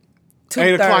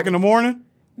 8 o'clock in the morning.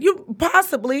 You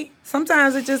possibly.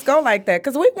 Sometimes it just go like that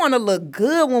because we want to look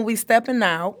good when we stepping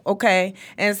out, okay?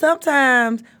 And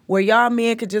sometimes where y'all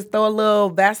men could just throw a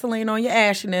little Vaseline on your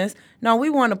ashiness. No,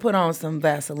 we want to put on some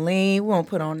Vaseline. We want to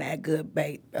put on that good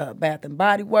Bath and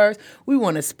Body Works. We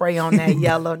want to spray on that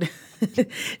yellow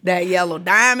that yellow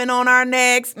diamond on our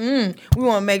necks. We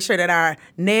want to make sure that our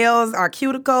nails, our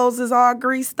cuticles is all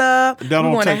greased up. That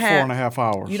don't take 4.5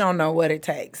 hours. You don't know what it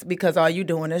takes because all you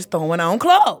doing is throwing on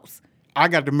clothes. I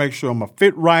got to make sure I'm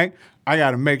fit right. I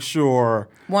got to make sure.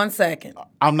 1 second.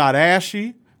 I'm not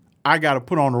ashy. I got to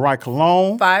put on the right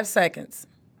cologne. 5 seconds.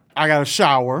 I got to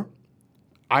shower.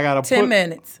 I got to 10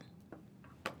 minutes.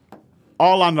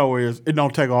 All I know is it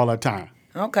don't take all that time.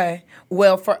 Okay.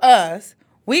 Well, for us,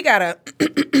 we gotta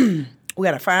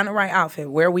find the right outfit.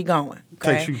 Where are we going?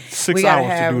 Okay? Takes you 6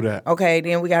 hours to do that. Okay.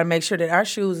 Then we gotta make sure that our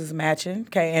shoes is matching.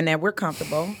 Okay, and that we're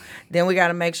comfortable. Then we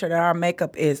gotta make sure that our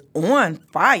makeup is on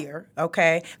fire.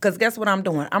 Okay, because guess what I'm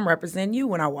doing? I'm representing you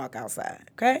when I walk outside.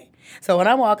 Okay. So when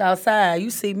I walk outside, you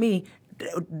see me.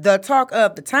 The talk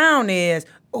of the town is,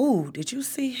 "Ooh, did you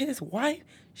see his wife?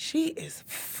 She is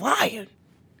fired.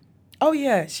 Oh,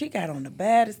 yeah, she got on the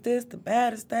baddest this, the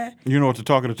baddest that." You know what the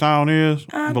talk of the town is?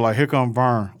 But like, here come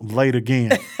Vern, late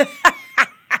again.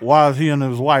 Why is he and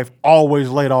his wife always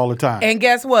late all the time? And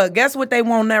guess what? Guess what they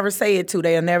won't never say it to?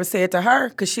 They'll never say it to her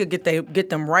because she'll get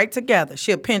them right together.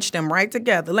 She'll pinch them right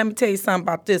together. Let me tell you something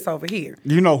about this over here.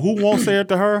 You know who won't say it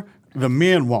to her? The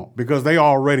men won't because they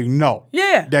already know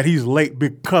that he's late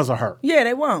because of her. Yeah,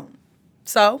 they won't.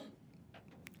 So?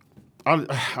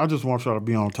 I just want y'all to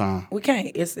be on time. We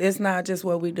can't. It's not just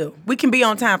what we do. We can be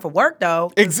on time for work,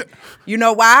 though. Exactly. You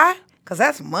know why? Because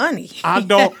that's money. I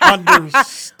don't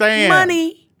understand.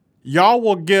 Money. Y'all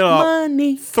will get up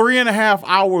 3.5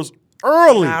 hours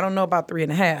early. I don't know about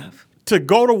 3.5. To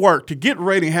go to work, to get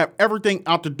ready and have everything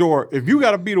out the door. If you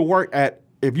got to be to work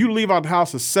if you leave out the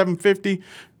house at 7:50,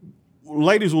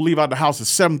 ladies will leave out the house at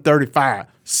 7:35,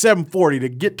 7:40 to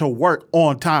get to work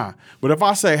on time. But if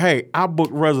I say, hey, I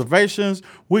booked reservations,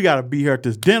 we got to be here at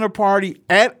this dinner party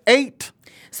at 8.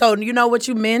 So you know what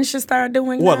you men should start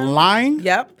doing What, now? lying?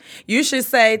 Yep. You should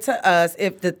say to us,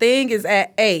 if the thing is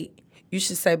at 8, you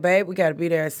should say, babe, we got to be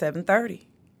there at 7:30.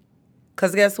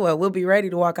 Because guess what? We'll be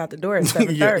ready to walk out the door at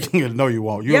 7:30. No, you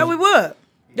won't. Yeah, we would.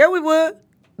 Yeah, we would.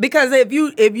 Because if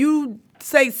you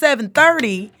say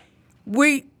 7:30,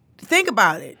 we think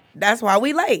about it. That's why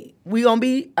we late. We gonna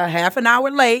be a half an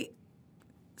hour late.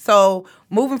 So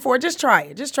moving forward, just try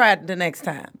it. Just try it the next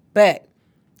time. But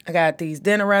I got these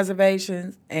dinner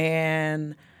reservations,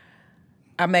 and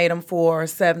I made them for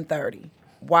 7:30.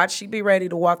 Watch she be ready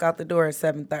to walk out the door at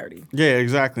 7:30. Yeah,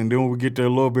 exactly. And then when we get there a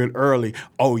little bit early,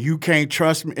 oh, you can't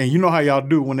trust me. And you know how y'all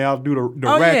do when y'all do the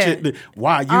ratchet. Yeah.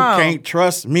 Why you can't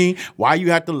trust me? Why you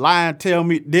have to lie and tell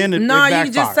me? Then it No, backfires.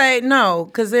 you just say no,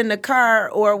 because in the car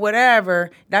or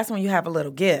whatever, that's when you have a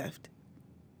little gift.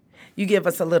 You give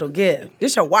us a little gift.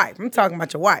 It's your wife. I'm talking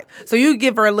about your wife. So you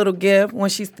give her a little gift when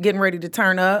she's getting ready to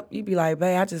turn up. You be like,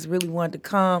 babe, I just really wanted to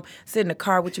come sit in the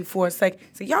car with you for a second.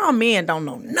 So y'all men don't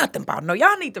know nothing about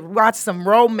y'all need to watch some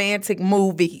romantic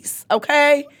movies,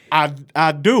 okay?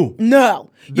 I do.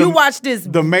 No. You watch this.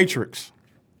 The Matrix.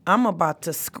 I'm about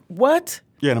to, what?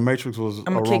 Yeah, The Matrix was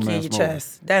I'm a going to kick you in romance your movie.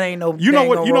 chest. That ain't no You know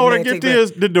what? No You know what a romantic gift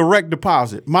is? The direct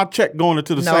deposit. My check going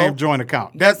into the same joint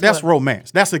account. That's what?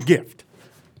 romance. That's a gift.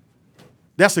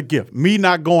 That's a gift. Me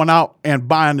not going out and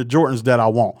buying the Jordans that I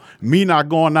want. Me not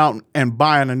going out and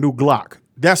buying a new Glock.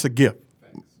 That's a gift.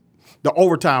 The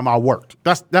overtime I worked.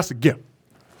 That's a gift.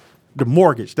 The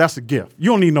mortgage. That's a gift.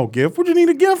 You don't need no gift. What you need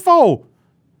a gift for?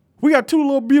 We got 2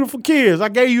 little beautiful kids. I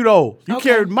gave you those. You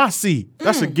carried my seed.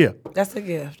 That's a gift. That's a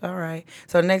gift. All right.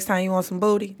 So next time you want some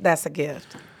booty, that's a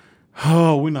gift.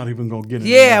 Oh, we're not even going to get into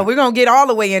Yeah, that. we're going to get all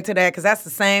the way into that because that's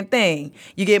the same thing.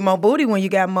 You get more booty when you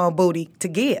got more booty to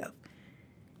give.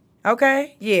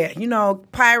 Okay? Yeah. You know,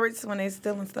 pirates when they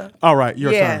stealing stuff. All right,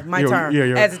 your turn. Yeah, my turn.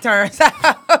 Yeah, As it turns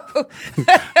out.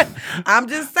 I'm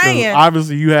just saying.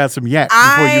 Obviously, you had some yak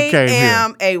before you came here. I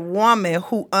am a woman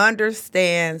who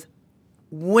understands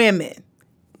women.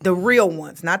 The real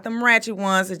ones. Not them ratchet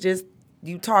ones that just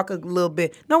you talk a little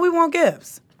bit. No, we want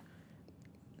gifts.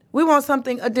 We want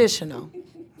something additional.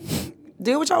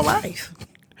 Deal with your life.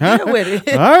 Deal with it.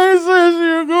 I ain't saying she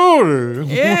a golden.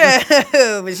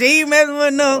 Yeah, but she ain't messing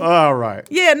with no. All right.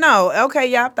 Yeah, no. Okay,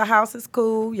 yep, the house is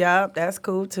cool. Yep, that's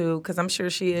cool too, because I'm sure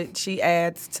she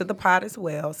adds to the pot as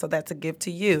well, so that's a gift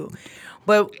to you.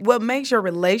 But what makes your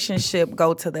relationship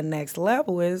go to the next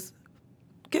level is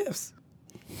gifts.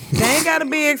 They ain't got to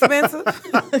be expensive.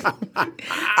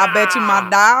 I bet you my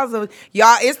dials,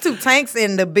 y'all, it's 2 tanks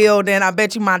in the building. I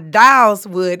bet you my dials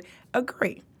would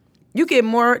agree. You get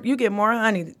more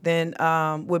honey than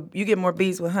you get more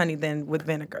bees with honey than with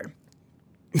vinegar.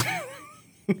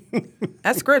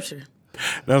 That's scripture.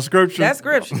 That's scripture? That's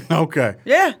scripture. Okay.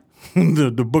 Yeah.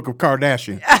 the book of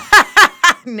Kardashian.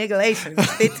 Nigga Galatians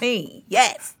 15.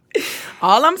 Yes.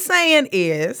 All I'm saying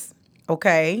is,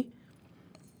 okay,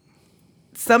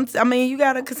 you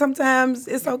gotta, cause sometimes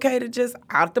it's okay to just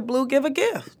out the blue give a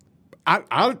gift.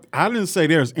 I didn't say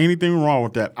there's anything wrong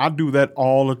with that. I do that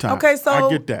all the time. Okay, so I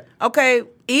get that. Okay,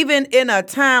 even in a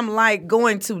time like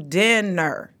going to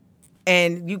dinner,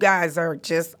 and you guys are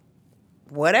just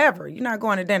whatever. You're not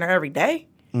going to dinner every day.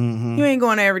 Mm-hmm. You ain't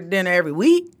going to dinner every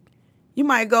week. You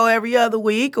might go every other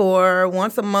week or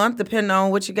once a month, depending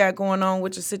on what you got going on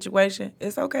with your situation.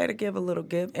 It's okay to give a little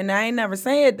gift. And I ain't never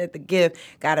said that the gift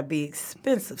got to be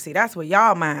expensive. See, that's where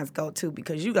y'all minds go to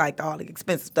because you like all the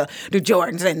expensive stuff, the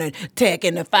Jordans and the tech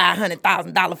and the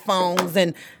 $500,000 phones.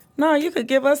 And no, you could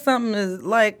give us something that's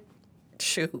like,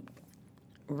 shoot,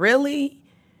 really?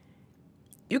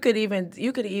 You could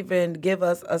even give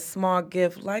us a small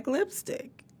gift like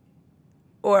lipstick.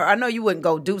 Or I know you wouldn't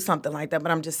go do something like that,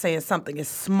 but I'm just saying something as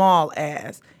small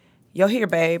as, yo, here,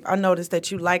 babe, I noticed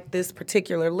that you like this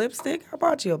particular lipstick. I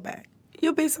bought you a bag.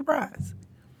 You'll be surprised.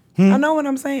 I know what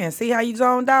I'm saying. See how you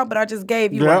zoned out, but I just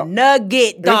gave you a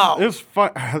nugget, dog. It's fun.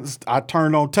 I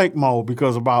turned on take mode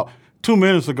because about 2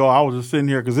 minutes ago, I was just sitting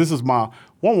here because this is my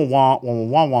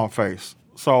wah face.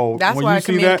 So that's when why you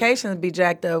see communications be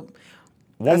jacked up.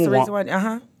 That's the reason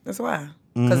why. That's why.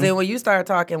 Because then when you start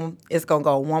talking, it's going to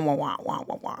go wah, wah, wah, wah,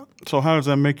 wah, wah. So how does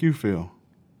that make you feel?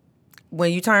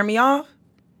 When you turn me off,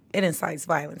 it incites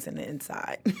violence in the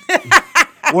inside.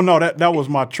 Well, no, that was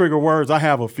my trigger words. I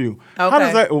have a few. Okay. How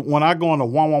does that, when I go into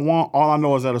 111, all I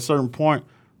know is at a certain point.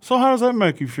 So how does that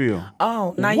make you feel?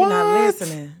 Oh, now you're not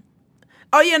listening.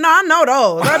 Oh, yeah, no, I know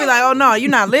those. I'll be like, oh, no, you're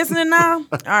not listening now?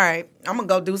 All right, I'm going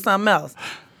to go do something else.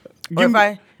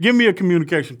 Give me a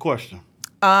communication question.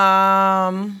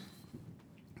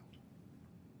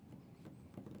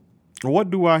 What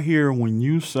do I hear when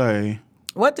you say...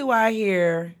 What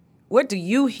do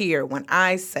you hear when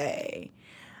I say,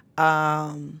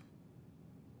 I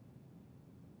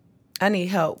need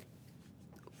help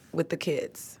with the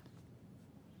kids?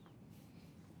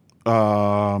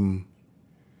 I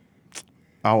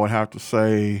would have to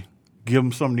say, give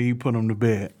them something to eat, put them to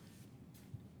bed.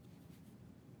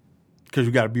 Because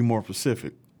you got to be more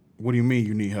specific. What do you mean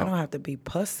you need help? I don't have to be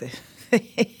pussy.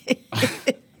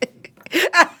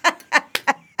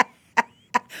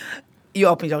 You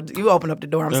open up the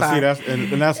door. I'm sorry.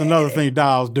 See, that's another thing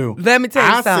dolls do. Let me tell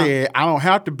you something. I said I don't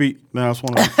have to be. No, I just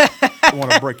want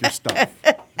to break your stuff.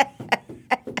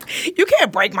 You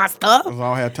can't break my stuff. I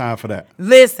don't have time for that.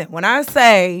 Listen, when I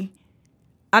say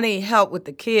I need help with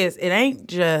the kids, it ain't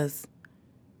just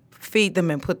feed them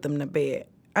and put them to bed.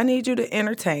 I need you to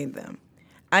entertain them.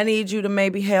 I need you to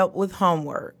maybe help with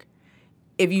homework.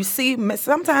 If you see,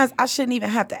 sometimes I shouldn't even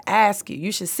have to ask you.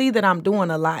 You should see that I'm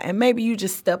doing a lot, and maybe you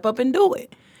just step up and do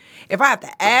it. If I have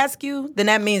to ask you, then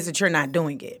that means that you're not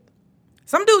doing it.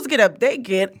 Some dudes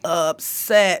get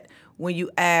upset when you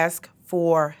ask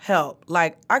for help.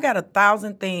 Like, I got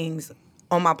 1,000 things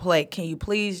on my plate. Can you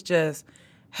please just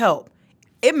help?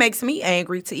 It makes me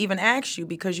angry to even ask you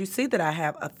because you see that I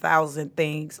have 1,000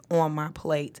 things on my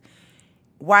plate.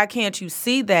 Why can't you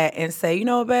see that and say, you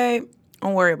know, babe,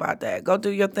 don't worry about that. Go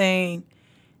do your thing.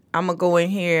 I'm going to go in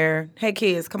here. Hey,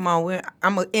 kids, come on.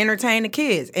 I'm going to entertain the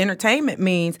kids. Entertainment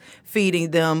means feeding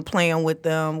them, playing with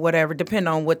them, whatever, depending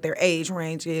on what their age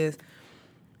range is.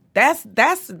 That's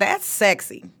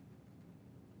sexy.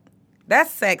 That's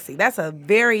sexy. That's a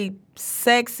very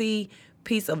sexy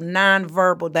piece of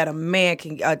nonverbal that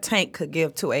a tank could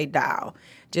give to a doll.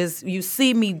 Just, you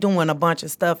see me doing a bunch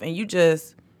of stuff and you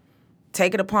just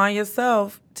take it upon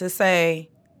yourself to say,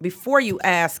 before you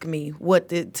ask me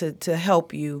to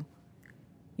help you,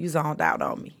 you zoned out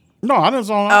on me. No, I didn't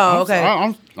zone out. Oh, okay.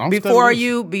 I'm before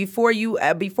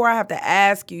I have to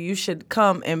ask you, you should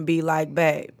come and be like,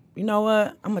 babe, you know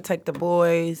what? I'm gonna take the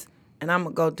boys and I'm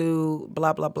gonna go do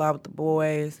blah blah blah with the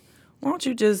boys. Why don't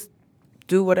you just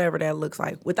do whatever that looks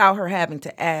like without her having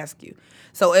to ask you?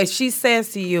 So if she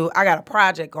says to you, I got a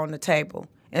project on the table,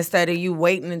 instead of you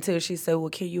waiting until she said,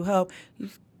 well, can you help? You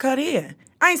cut in.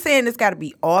 I ain't saying it's got to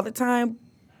be all the time,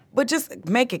 but just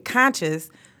make it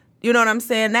conscious. You know what I'm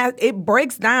saying? That it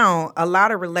breaks down a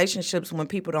lot of relationships when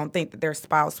people don't think that their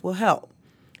spouse will help,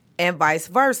 and vice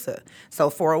versa.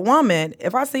 So for a woman,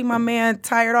 if I see my man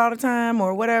tired all the time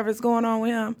or whatever's going on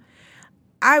with him,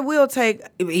 I will take,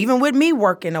 even with me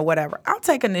working or whatever, I'll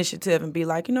take initiative and be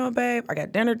like, you know what, babe, I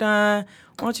got dinner done.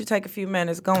 Why don't you take a few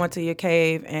minutes, go into your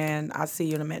cave, and I'll see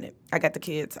you in a minute. I got the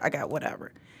kids. I got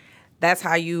whatever. That's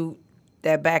how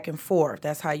that back and forth.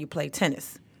 That's how you play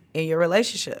tennis in your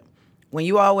relationship. When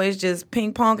you always just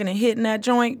ping-ponging and hitting that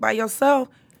joint by yourself,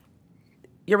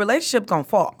 your relationship gonna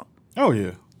fall. Oh,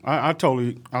 yeah. I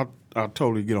totally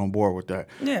get on board with that.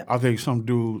 Yeah. I think some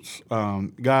dudes,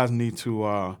 guys need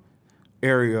to...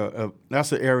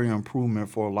 that's an area of improvement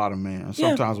for a lot of men. And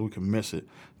sometimes we can miss it.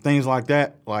 Things like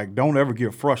that, like, don't ever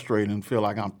get frustrated and feel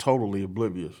like I'm totally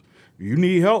oblivious. If you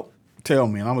need help, tell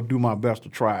me, and I'm going to do my best to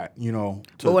try it,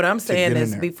 But what I'm saying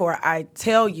is, before I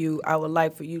tell you, I would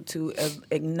like for you to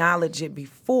acknowledge it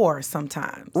before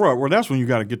sometimes. Right. Well, that's when you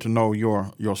got to get to know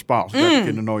your spouse. You got to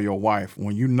get to know your wife.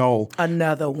 When you know.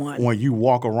 Another one. When you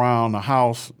walk around the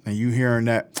house and you hearing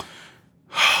that,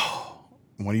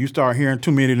 when you start hearing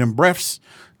too many of them breaths,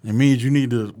 it means you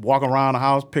need to walk around the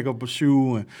house, pick up a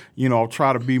shoe, and,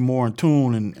 try to be more in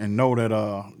tune and know that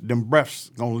them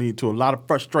breaths going to lead to a lot of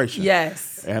frustration.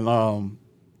 Yes. And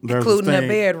there's including the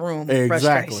bedroom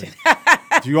exactly.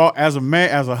 frustration. As a man,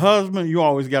 as a husband, you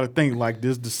always got to think like,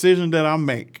 this decision that I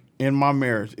make in my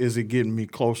marriage, is it getting me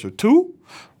closer to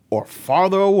or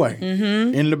farther away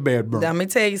in the bedroom? Let me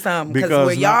tell you something. Because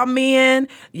with y'all men,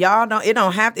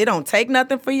 it don't take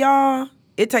nothing for y'all.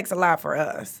 It takes a lot for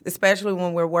us, especially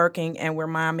when we're working and we're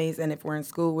mommies, and if we're in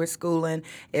school, we're schooling,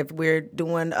 if we're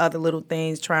doing other little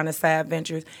things, trying to side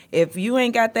ventures. If you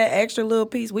ain't got that extra little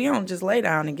piece, we don't just lay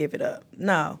down and give it up.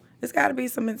 No, it's got to be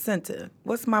some incentive.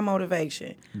 What's my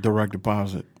motivation? Direct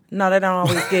deposit. No, they don't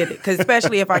always get it, because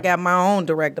especially if I got my own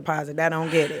direct deposit, they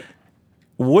don't get it.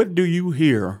 What do you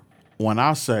hear when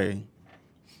I say,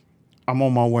 I'm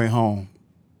on my way home?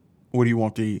 What do you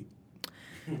want to eat?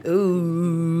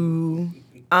 Ooh.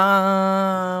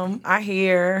 I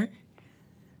hear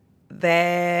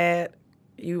that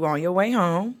you on your way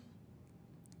home,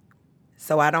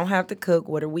 so I don't have to cook.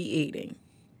 What are we eating?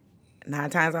 9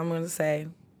 times I'm going to say,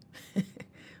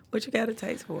 what you got a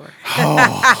taste for?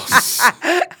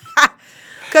 Oh.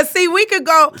 Because, see, we could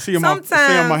go sometimes.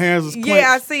 See my hands is clenched?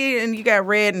 Yeah, I see it, and you got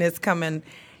redness coming.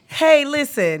 Hey,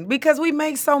 listen, because we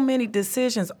make so many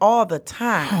decisions all the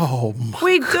time. Oh, my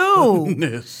We do.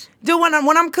 goodness.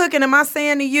 When I'm cooking, am I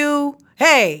saying to you,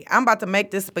 hey, I'm about to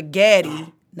make this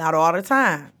spaghetti? Not all the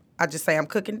time. I just say I'm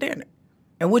cooking dinner.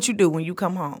 And what you do when you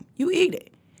come home? You eat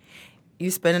it. You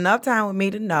spend enough time with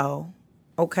me to know,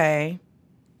 okay,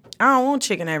 I don't want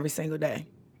chicken every single day.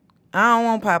 I don't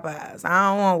want Popeyes. I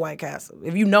don't want White Castle.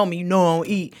 If you know me, you know I don't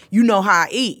eat. You know how I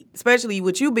eat. Especially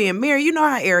with you being married, you know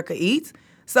how Erica eats.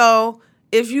 So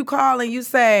if you call and you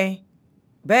say,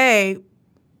 babe,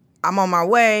 I'm on my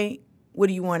way, what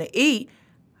do you want to eat?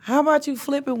 How about you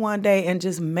flip it one day and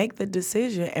just make the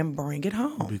decision and bring it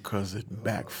home? Because it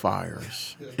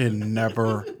backfires. It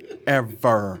never,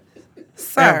 ever,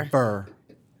 Sir, ever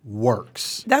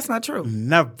works. that's not true.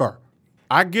 Never.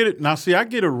 I get it. Now, see, I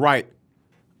get it right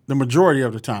the majority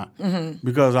of the time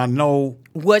because I know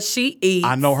What she eats.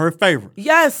 I know her favorite.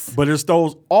 Yes. But it's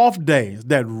those off days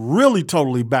that really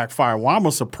totally backfire. Well, I'm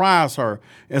going to surprise her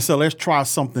and say, let's try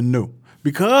something new.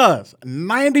 Because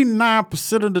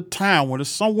 99% of the time when it's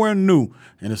somewhere new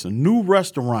and it's a new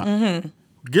restaurant,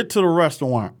 get to the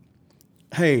restaurant.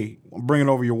 Hey, I'm bringing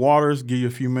over your waters. Give you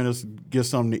a few minutes, get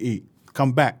something to eat.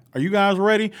 Come back. Are you guys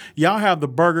ready? Y'all have the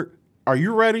burger. Are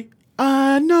you ready?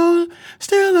 I know.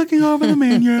 Still looking over the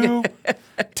menu.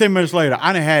 10 minutes later,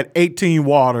 I done had 18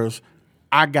 waters.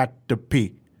 I got to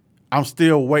pee. I'm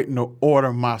still waiting to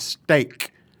order my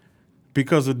steak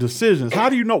because of decisions. How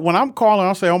do you know? When I'm calling,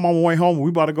 I'll say, I'm on my way home. We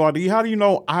about to go out to eat. How do you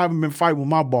know I haven't been fighting with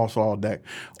my boss all day?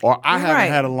 Or I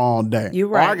haven't had a long day? You're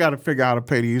right. Or I got to figure out how to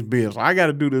pay these bills. I got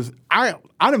to do this. I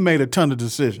done made a ton of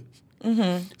decisions.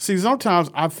 See, sometimes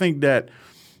I think that,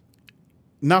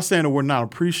 not saying that we're not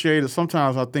appreciated,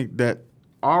 sometimes I think that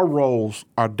our roles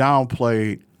are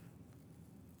downplayed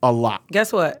a lot.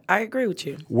 Guess what? I agree with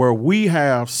you. Where we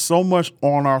have so much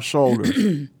on our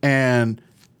shoulders and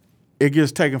it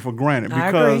gets taken for granted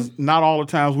because not all the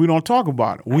times we don't talk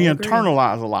about it. We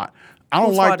internalize a lot.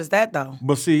 Whose fault is that, though?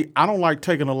 But see, I don't like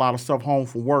taking a lot of stuff home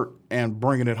from work and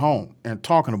bringing it home and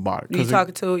talking about it. You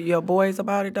talking to your boys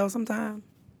about it, though, sometimes?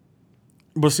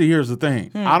 But see, here's the thing.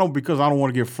 Because I don't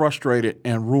want to get frustrated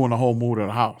and ruin the whole mood of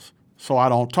the house. So I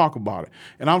don't talk about it.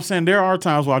 And I'm saying there are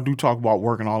times where I do talk about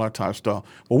work and all that type of stuff.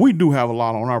 But we do have a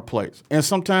lot on our plates. And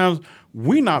sometimes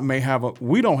we don't have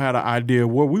an idea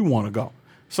where we want to go.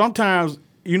 Sometimes,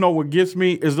 you know what gets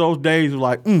me is those days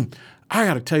like, I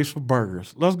got a taste for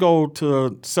burgers. Let's go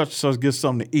to such and such, get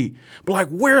something to eat. But like,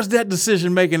 where's that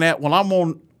decision making at when I'm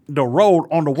on the road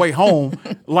on the way home,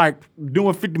 like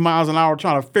doing 50 miles an hour,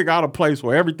 trying to figure out a place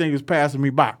where everything is passing me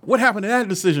by? What happened to that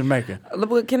decision making?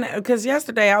 Because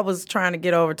yesterday I was trying to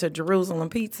get over to Jerusalem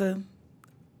Pizza.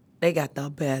 They got the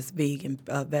best vegan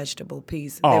vegetable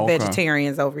pizza. They're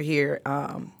vegetarians over here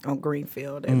on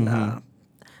Greenfield. And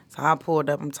so I pulled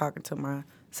up. I'm talking to my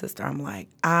sister. I'm like,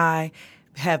 I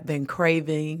have been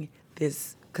craving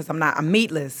this because I'm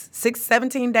meatless.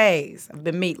 17 days I've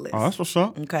been meatless. Oh, that's what's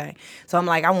up. Okay. So I'm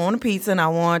like, I want a pizza and I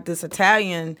want this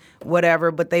Italian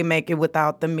whatever, but they make it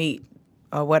without the meat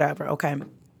or whatever. Okay.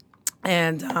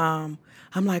 And I'm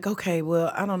like, okay,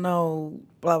 well, I don't know,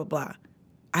 blah, blah, blah.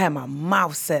 I had my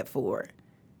mouth set for it.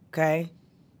 Okay.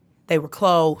 They were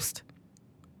closed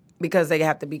because they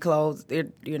have to be closed. They're,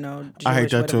 Jewish. I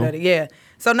hate that too. Yeah.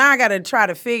 So now I got to try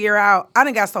to figure out. I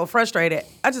done got so frustrated.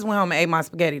 I just went home and ate my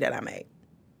spaghetti that I made.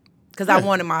 Because I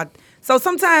wanted my. So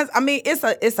sometimes,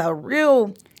 it's a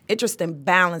real interesting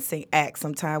balancing act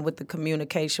sometimes with the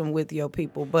communication with your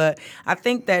people. But I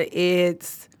think that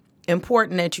it's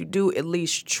important that you do at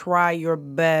least try your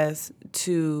best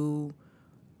to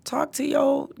talk to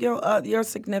your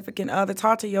significant other,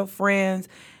 talk to your friends,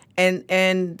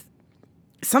 and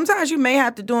sometimes you may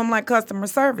have to do them like customer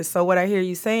service. So what I hear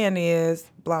you saying is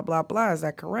blah blah blah. Is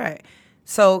that correct?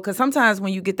 So because sometimes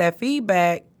when you get that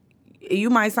feedback,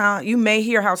 you may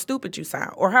hear how stupid you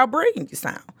sound or how brilliant you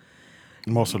sound.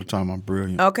 Most of the time, I'm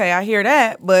brilliant. Okay, I hear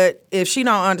that, but if she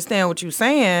don't understand what you're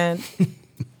saying,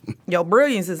 your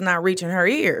brilliance is not reaching her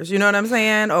ears. You know what I'm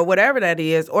saying, or whatever that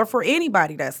is, or for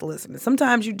anybody that's listening.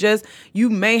 Sometimes you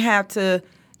may have to,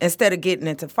 instead of getting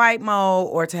into fight mode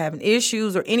or to having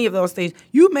issues or any of those things,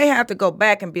 you may have to go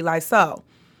back and be like, so,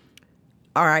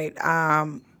 all right, I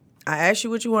asked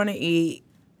you what you want to eat.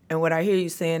 And what I hear you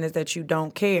saying is that you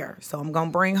don't care. So I'm going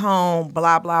to bring home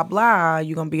blah, blah, blah.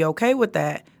 You're going to be okay with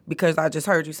that because I just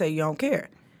heard you say you don't care.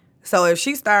 So if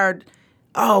she started,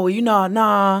 oh,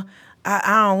 nah,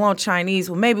 I don't want Chinese.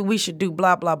 Well, maybe we should do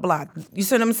blah, blah, blah. You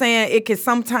see what I'm saying? It can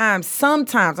sometimes,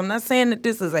 I'm not saying that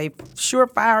this is a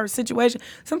surefire situation.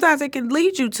 Sometimes it can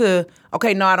lead you to,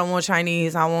 okay, no, I don't want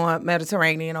Chinese. I want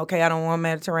Mediterranean. Okay, I don't want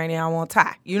Mediterranean. I want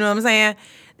Thai. You know what I'm saying?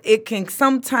 It can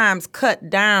sometimes cut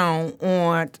down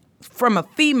on, from a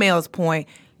female's point,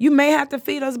 you may have to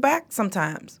feed us back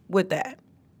sometimes with that.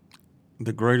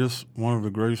 One of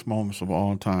the greatest moments of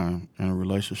all time in a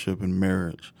relationship and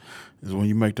marriage is when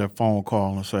you make that phone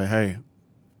call and say, hey,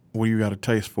 what do you got a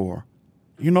taste for?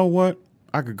 You know what?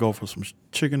 I could go for some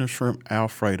chicken and shrimp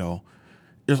Alfredo.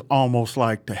 It's almost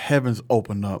like the heavens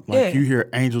open up. Like you hear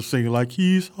angels singing like,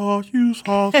 he's sauce, he's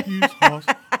sauce, he's sauce.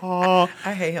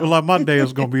 I hate him. Like, my day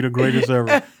is going to be the greatest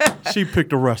ever. She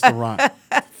picked a restaurant.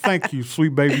 Thank you,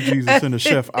 sweet baby Jesus in the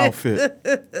chef outfit.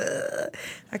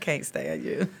 I can't stand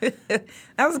you.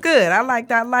 That was good. I like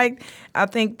that. I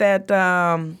think that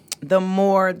the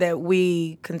more that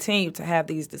we continue to have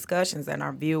these discussions, and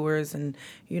our viewers and,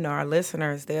 our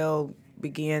listeners, they'll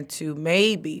begin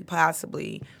to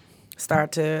possibly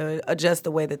start to adjust the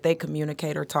way that they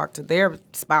communicate or talk to their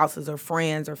spouses or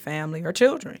friends or family or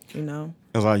children,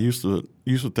 As I used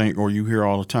to think, or you hear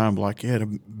all the time, like,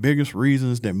 the biggest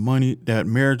reasons that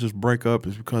marriages break up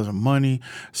is because of money,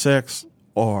 sex,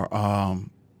 or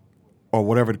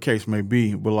whatever the case may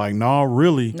be. But like, no,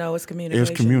 really, no, it's communication.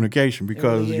 It's communication,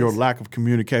 because really your lack of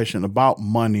communication about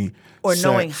money or sex,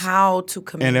 knowing how to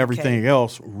communicate and everything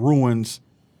else ruins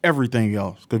everything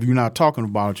else. Because if you're not talking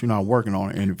about it, you're not working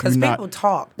on it. Because people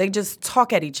talk. They just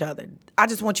talk at each other. I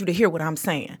just want you to hear what I'm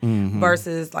saying. Mm-hmm.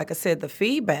 Versus, like I said, the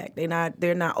feedback.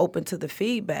 They're not open to the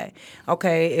feedback.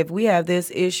 Okay, if we have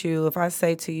this issue, if I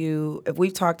say to you, if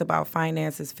we've talked about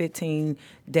finances 15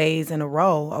 days in a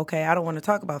row, okay, I don't want to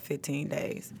talk about 15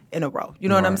 days in a row. You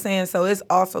know what I'm saying? So it's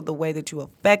also the way that you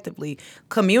effectively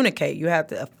communicate. You have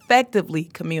to effectively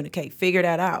communicate. Figure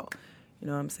that out. You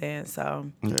know what I'm saying?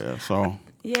 So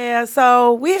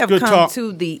so we have come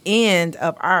to the end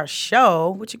of our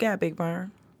show. What you got, Big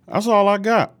Burn? That's all I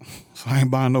got. So I ain't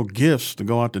buying no gifts to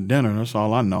go out to dinner. That's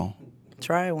all I know.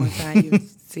 Try it one time. You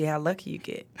see how lucky you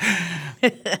get.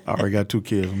 I already got 2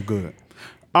 kids. I'm good.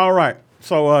 All right.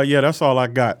 So, that's all I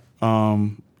got.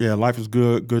 Life is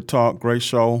good. Good talk. Great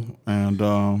show. And,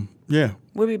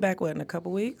 We'll be back, in a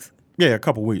couple weeks? Yeah, a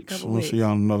couple weeks. We'll see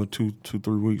y'all in another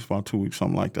 2-3 weeks, about 2 weeks,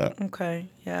 something like that. Okay,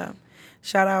 yeah.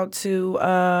 Shout out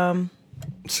to...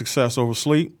 Success Over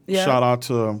Sleep. Yeah. Shout out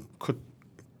to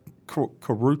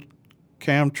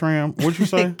Cam Tram. What'd you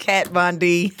say? Kat Von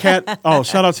D. Shout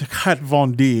out to Kat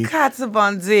Von D. Kat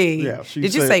Von D. Yeah.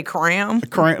 Did you say cram?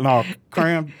 Cram.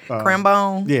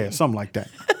 Crambone? Yeah, something like that.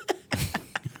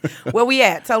 Where we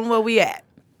at? Tell them where we at.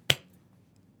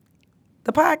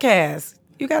 The podcast.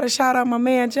 You got to shout out my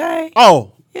man, Jay.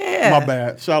 Oh. Yeah. My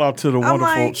bad. Shout out to the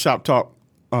wonderful Shop Talk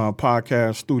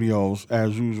podcast studios,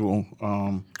 as usual.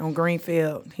 On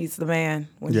Greenfield. He's the man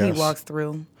when he walks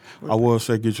through. I will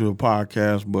say get you a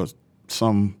podcast, but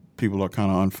some people are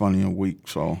kind of unfunny and weak,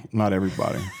 so not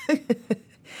everybody.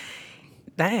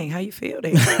 Dang, how you feel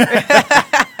there? That's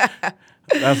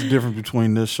the difference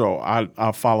between this show.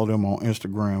 I follow them on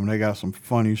Instagram. They got some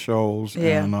funny shows,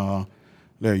 and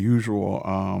their usual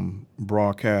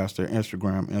broadcast, their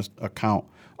Instagram account.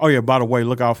 Oh, yeah, by the way,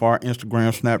 look out for our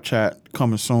Instagram, Snapchat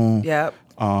coming soon. Yep.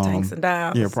 Tanks and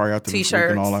Dials. Yeah, probably after T-shirts, this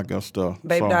week and all that good stuff.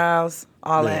 Baby Dials,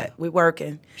 all that. We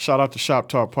working. Shout out to Shop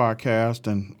Talk Podcast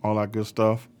and all that good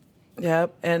stuff.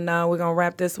 Yep, and we're going to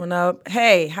wrap this one up.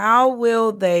 Hey, how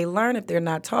will they learn if they're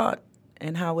not taught?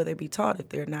 And how will they be taught if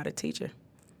they're not a teacher?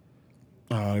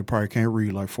 They probably can't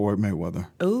read like Floyd Mayweather.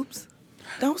 Oops.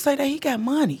 Don't say that. He got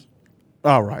money.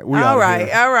 All right.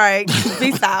 All right.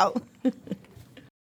 Peace out.